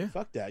 Yeah.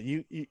 Fuck that.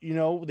 You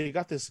know they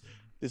got this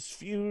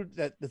feud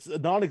that's a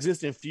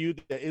non-existent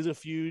feud that is a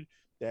feud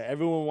that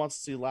everyone wants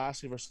to see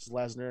Lashley versus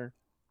Lesnar,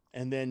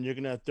 and then you're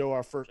gonna throw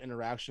our first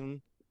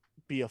interaction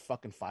be a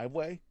fucking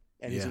 5-way,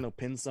 and he's Yeah. gonna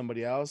pin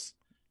somebody else.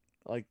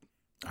 Like,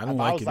 I don't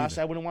if I like was it Lashley,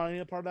 either. I wouldn't want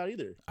any part of that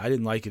either. I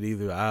didn't like it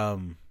either.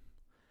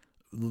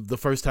 The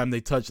first time they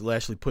touched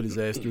Lashley, put his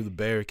ass through the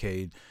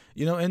barricade,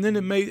 and then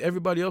it made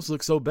everybody else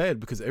look so bad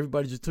because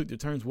everybody just took their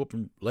turns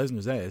whooping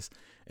Lesnar's ass,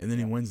 and then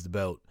he wins the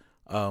belt.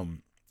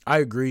 I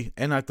agree,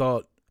 and I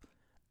thought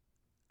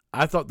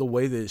the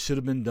way that it should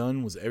have been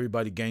done was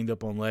everybody ganged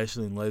up on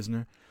Lashley and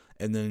Lesnar,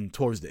 and then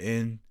towards the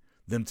end,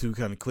 them two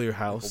kind of clear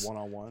house, Like a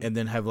one-on-one. and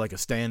then have like a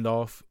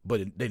standoff,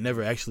 but they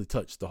never actually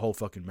touched the whole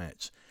fucking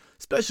match.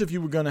 Especially if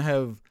you were gonna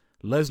have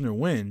Lesnar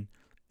win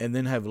and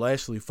then have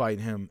Lashley fight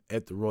him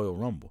at the Royal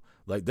Rumble.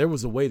 Like, there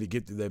was a way to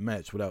get through that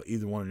match without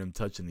either one of them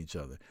touching each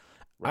other.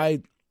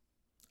 Right.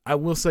 I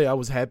will say I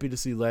was happy to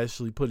see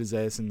Lashley put his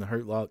ass in the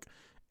Hurt Lock,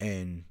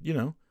 and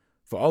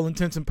for all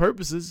intents and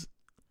purposes,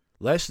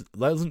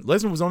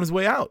 Lesnar was on his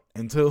way out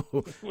until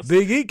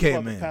Big E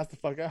came in. Pass the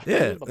fuck out. Yeah,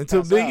 He was about to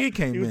until pass Big out. E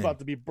came he was in. About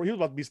to be, he was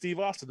about to be Steve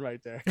Austin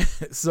right there.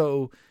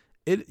 So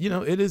it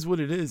is what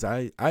it is.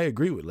 I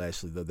agree with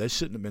Lashley though. That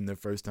shouldn't have been their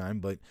first time,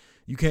 but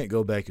you can't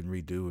go back and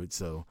redo it.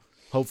 So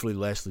hopefully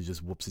Lashley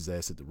just whoops his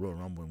ass at the Royal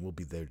Rumble and we'll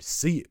be there to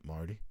see it,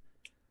 Marty.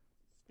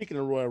 Speaking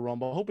of Royal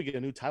Rumble, I hope we get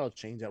a new title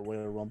change at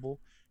Royal Rumble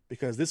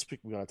because this week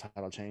we got a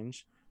title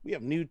change. We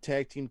have new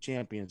tag team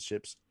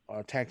championships,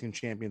 our tag team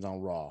champions on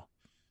Raw.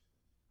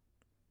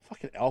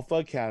 Fucking Alpha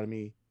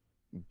Academy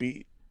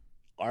beat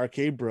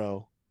RK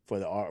Bro for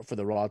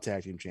the Raw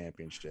tag team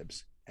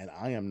championships, and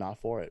I am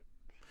not for it.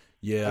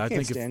 Yeah, I I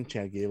can't think stand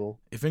Chad Gable.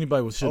 if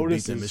anybody should have beat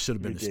Otis them, it is should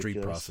have been the Street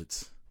ridiculous.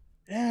 Profits.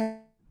 Yeah.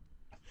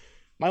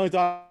 My only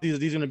thought is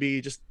these are going to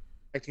be just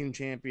tag team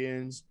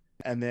champions,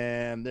 and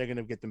then they're going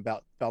to get them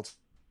belts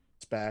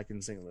back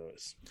in St.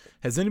 Louis.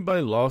 Has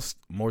anybody lost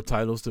more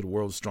titles to the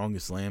world's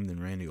strongest slam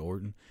than Randy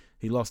Orton?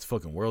 He lost the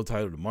fucking world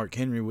title to Mark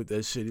Henry with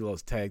that shit. He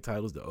lost tag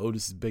titles to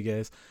Otis's big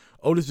ass.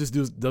 Otis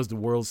just does the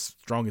world's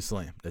strongest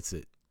slam. That's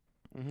it.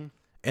 Mm-hmm.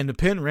 And to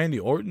pin Randy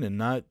Orton and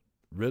not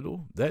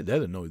Riddle, that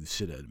annoyed the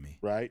shit out of me.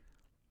 Right?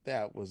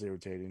 That was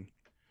irritating.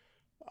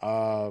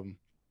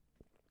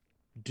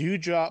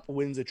 Dewdrop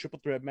wins a triple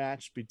threat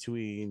match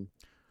between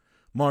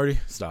Marty,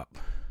 stop.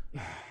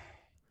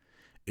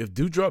 If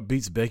Dewdrop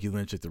beats Becky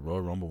Lynch at the Royal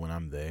Rumble when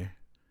I'm there,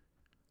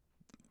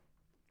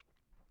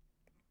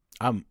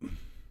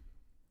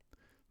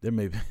 there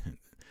may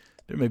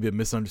be a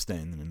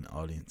misunderstanding in the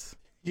audience.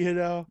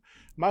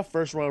 my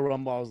first Royal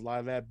Rumble I was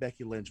live at,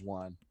 Becky Lynch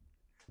won.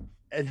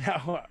 And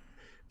now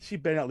she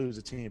better not lose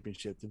a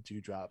championship to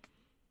Dewdrop.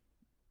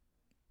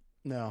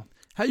 No.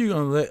 How you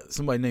gonna let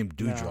somebody named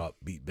Dewdrop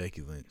beat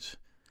Becky Lynch?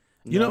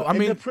 No. I And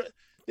mean,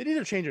 they need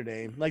to change her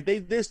name. Like they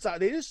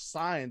just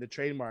signed the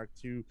trademark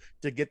to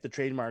get the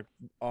trademark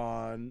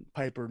on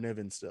Piper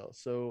Niven still.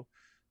 So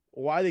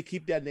why they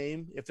keep that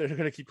name if they're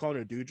going to keep calling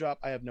her Dewdrop,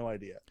 I have no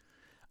idea.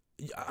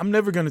 I'm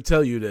never gonna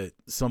tell you that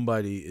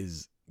somebody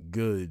is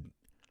good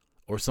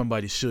or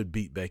somebody should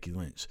beat Becky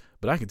Lynch,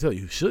 but I can tell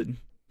you who shouldn't.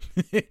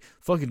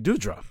 Fucking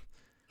Dewdrop.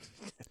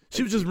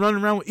 She was just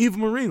running around with Eva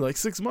Marie like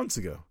 6 months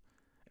ago,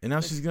 and now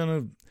she's got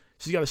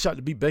a shot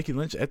to beat Becky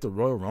Lynch at the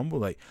Royal Rumble.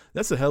 Like,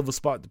 that's a hell of a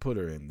spot to put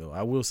her in, though.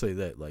 I will say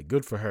that. Like,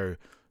 good for her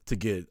to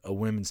get a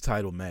women's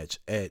title match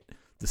at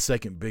the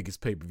second biggest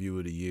pay-per-view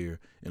of the year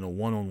in a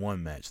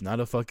one-on-one match, not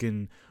a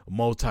fucking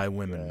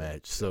multi-women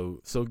match.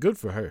 So good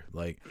for her.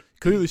 Like,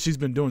 clearly she's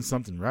been doing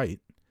something right,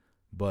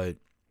 but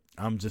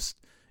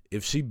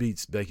if she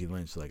beats Becky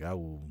Lynch, like,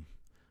 I'm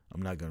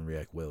not gonna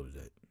react well to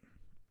that.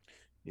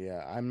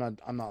 Yeah, I'm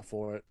not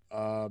for it.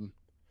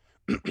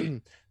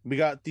 We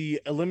got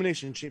the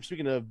Elimination Chamber.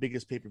 Speaking of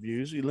biggest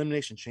pay-per-views,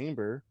 Elimination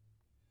Chamber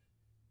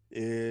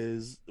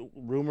is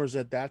rumors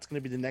that's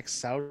going to be the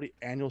next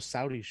annual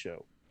Saudi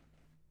show.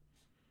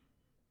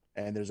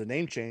 And there's a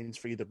name change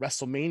for either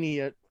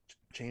WrestleMania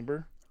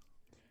Chamber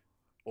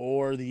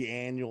or the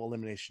annual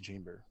Elimination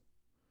Chamber.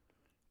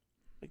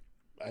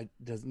 Like,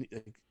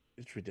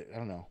 it's ridiculous. I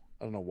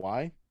don't know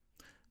why.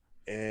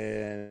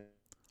 and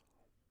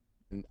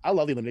I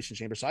love the Elimination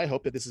Chamber, so I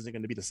hope that this isn't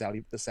going to be the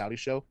Saudi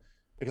show,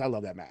 because I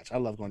love that match. I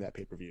love going to that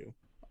pay-per-view.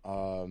 We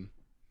don't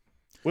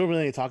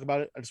really need to talk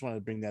about it. I just wanted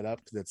to bring that up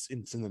because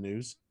it's in the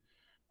news.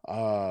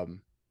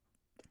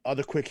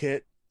 Other quick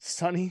hit: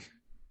 Sonny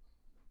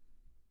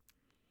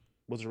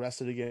was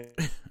arrested again.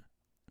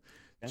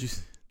 Did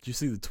you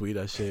see the tweet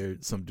I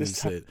shared? Some dude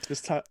said.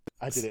 This time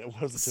I did it.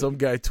 What was it? Some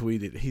guy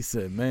tweeted. He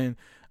said, "Man,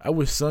 I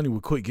wish Sonny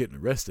would quit getting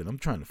arrested. I'm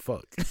trying to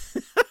fuck."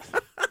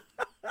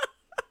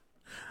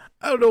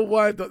 I don't know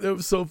why I thought that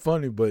was so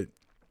funny, but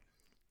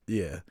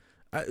yeah,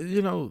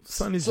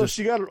 Sonny's so just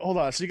she got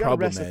arrested for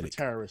problematic.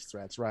 terrorist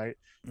threats, right?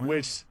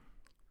 Wow.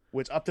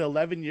 Which up to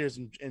 11 years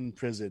in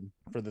prison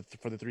for the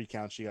 3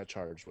 counts she got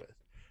charged with.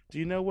 Do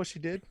you know what she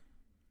did?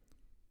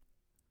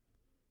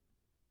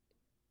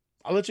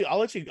 I'll let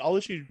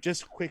you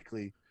just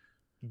quickly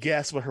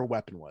guess what her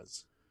weapon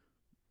was.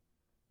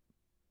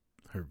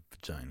 Her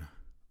vagina.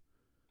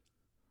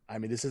 I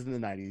mean, this isn't the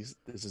 90s.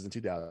 This is the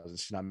 2000s.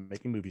 She's not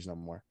making movies no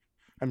more.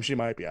 I mean, she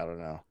might be. I don't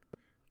know.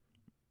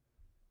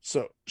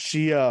 So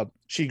she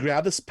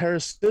grabbed this pair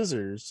of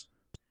scissors,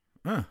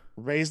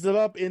 raised them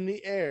up in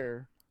the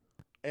air,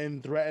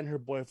 and threatened her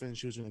boyfriend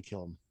she was going to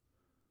kill him.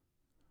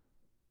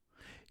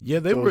 Yeah,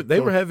 they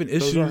were having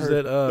issues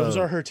those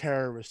are her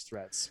terrorist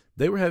threats.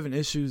 They were having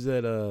issues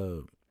at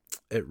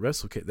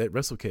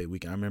WrestleCade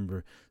week. I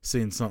remember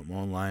seeing something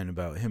online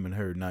about him and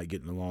her not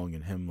getting along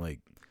and him like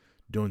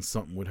doing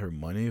something with her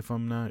money, if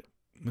I'm not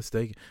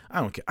mistaken.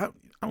 I don't care.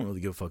 I don't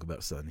really give a fuck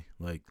about Sonny.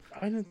 Like,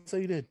 I didn't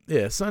say you did.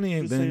 Yeah, Sonny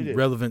ain't been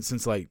relevant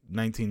since like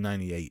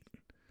 1998.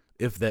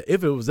 If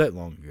it was that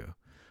long ago.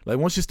 Like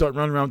once you start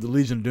running around with the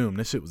Legion of Doom,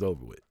 that shit was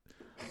over with.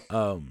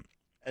 And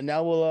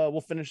now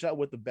we'll finish out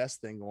with the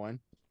best thing going.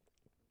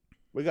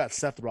 We got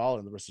Seth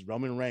Rollins versus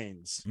Roman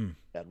Reigns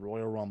at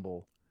Royal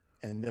Rumble.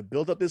 And the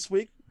build up this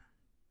week,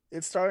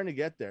 it's starting to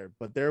get there.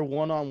 But their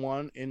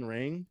one-on-one in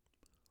ring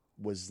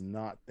was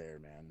not there,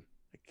 man.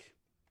 Like,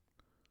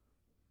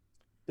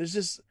 there's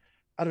just,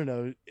 I don't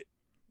know.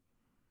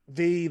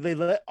 They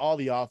let all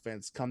the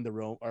offense come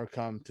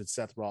to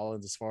Seth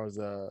Rollins as far as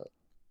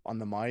on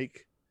the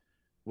mic.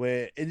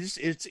 Where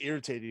it's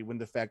irritating when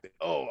the fact that,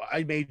 oh,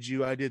 I made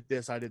you, I did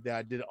this, I did that,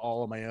 I did it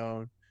all on my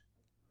own.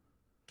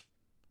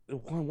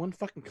 One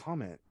fucking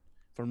comment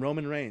from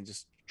Roman Reigns,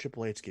 just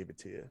Triple H gave it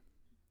to you.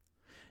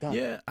 Done.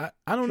 Yeah,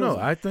 I don't know.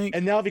 I think,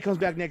 and now if he comes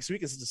back next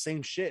week, it's the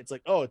same shit. It's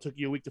like, oh, it took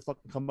you a week to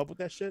fucking come up with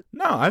that shit.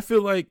 No, I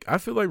feel like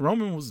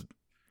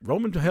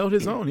Roman held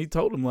his own. He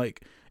told him,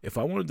 like, if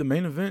I wanted the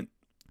main event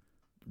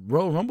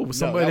Royal Rumble with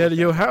somebody out of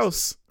your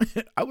house,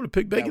 I would have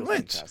picked Becky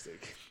Lynch.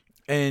 Fantastic.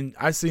 And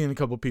I seen a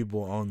couple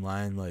people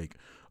online like,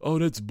 oh,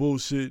 that's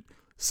bullshit.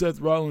 Seth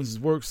Rollins has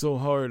worked so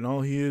hard and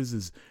all he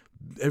is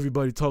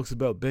everybody talks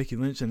about Becky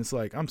Lynch, and it's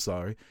like, I'm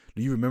sorry.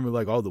 Do you remember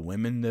like all the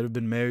women that have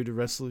been married to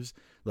wrestlers?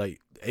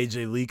 Like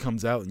AJ Lee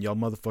comes out and y'all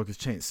motherfuckers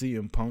chant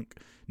CM Punk.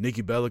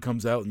 Nikki Bella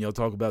comes out and y'all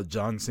talk about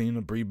John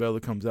Cena. Brie Bella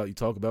comes out, you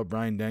talk about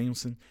Bryan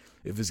Danielson.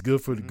 If it's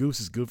good for the goose,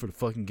 it's good for the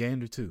fucking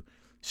gander too.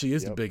 She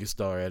is the biggest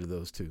star out of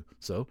those two.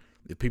 So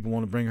if people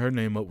want to bring her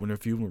name up when they're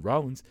feuding with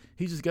Rollins,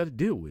 he just got to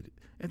deal with it.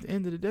 At the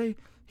end of the day,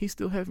 he's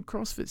still having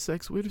CrossFit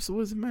sex with her, so what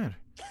does it matter?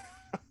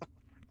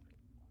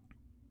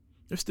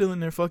 They're still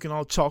in there fucking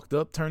all chalked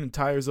up, turning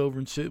tires over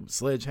and shit with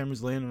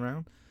sledgehammers laying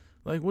around.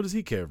 Like, what does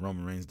he care if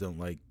Roman Reigns don't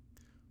like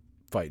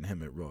fighting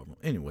him at Raw?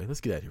 Anyway,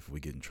 let's get out of here before we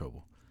get in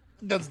trouble.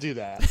 Let's do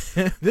that.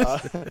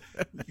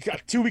 You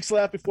got 2 weeks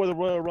left before the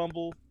Royal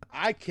Rumble.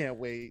 I can't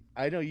wait.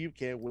 I know you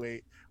can't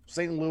wait.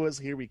 St. Louis,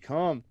 here we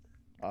come.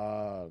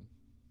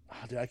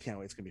 Dude, I can't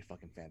wait. It's going to be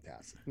fucking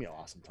fantastic. It's going to be an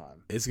awesome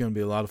time. It's going to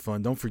be a lot of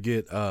fun. Don't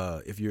forget,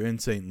 if you're in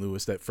St.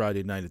 Louis, that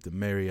Friday night at the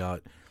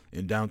Marriott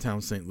in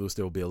downtown St. Louis,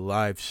 there will be a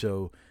live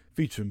show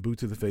featuring Boot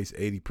to the Face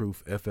 80 Proof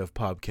FF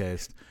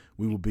Podcast.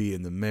 We will be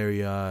in the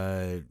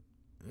Marriott.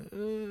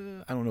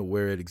 I don't know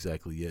where it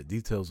exactly yet.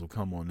 Details will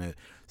come on that.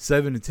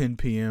 7 to 10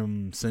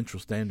 p.m. Central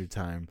Standard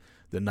Time,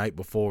 the night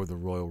before the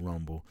Royal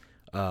Rumble.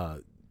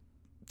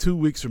 2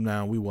 weeks from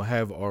now, we will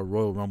have our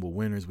Royal Rumble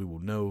winners. We will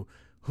know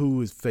who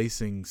is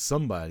facing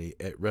somebody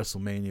at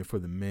WrestleMania for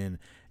the men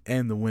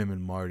and the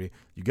women, Marty.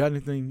 You got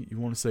anything you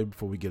want to say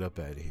before we get up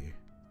out of here?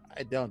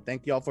 I don't.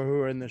 Thank y'all for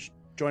who are in the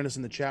join us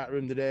in the chat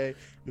room today,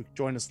 who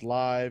join us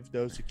live,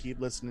 those who keep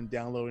listening,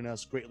 downloading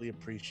us, greatly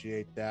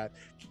appreciate that.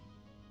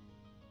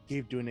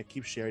 Keep doing it,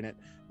 keep sharing it.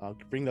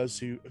 Bring those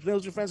who, if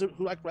those are friends who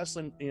like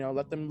wrestling,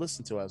 let them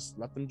listen to us,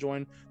 let them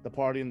join the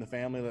party and the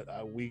family.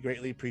 We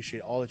greatly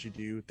appreciate all that you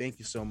do. Thank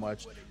you so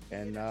much,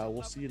 and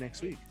we'll see you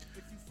next week.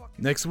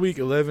 Next week,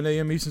 11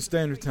 a.m. Eastern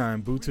Standard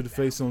Time. Boot to the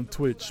Face on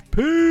Twitch.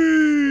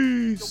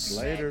 Peace.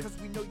 Later. Cause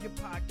we know your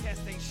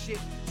podcast ain't shit.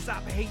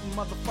 Stop hating,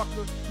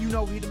 motherfucker. You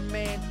know he the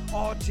man.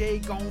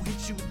 RJ gon'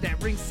 hit you with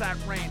that ringside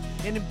rant.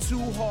 And them 2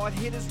 hard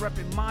hitters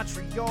repping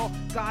Montreal.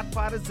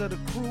 Godfathers of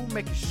the crew,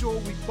 making sure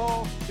we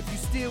ball. If you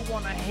still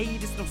wanna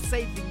hate, it's no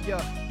saving ya.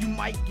 You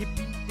might get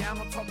beat down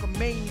on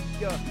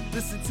Talkamania.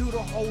 Listen to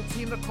the whole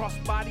team across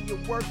body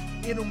of work.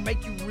 It'll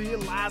make you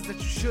realize that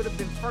you should have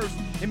been first.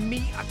 And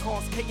me, I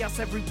cause chaos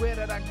everywhere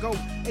that I go.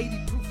 80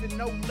 proof and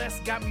no less,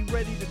 got me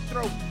ready to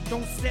throw.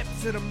 Don't step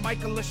to the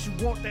mic unless you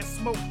want that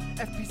smoke.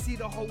 FPC,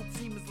 the whole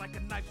team is like a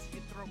knife to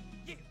your throat.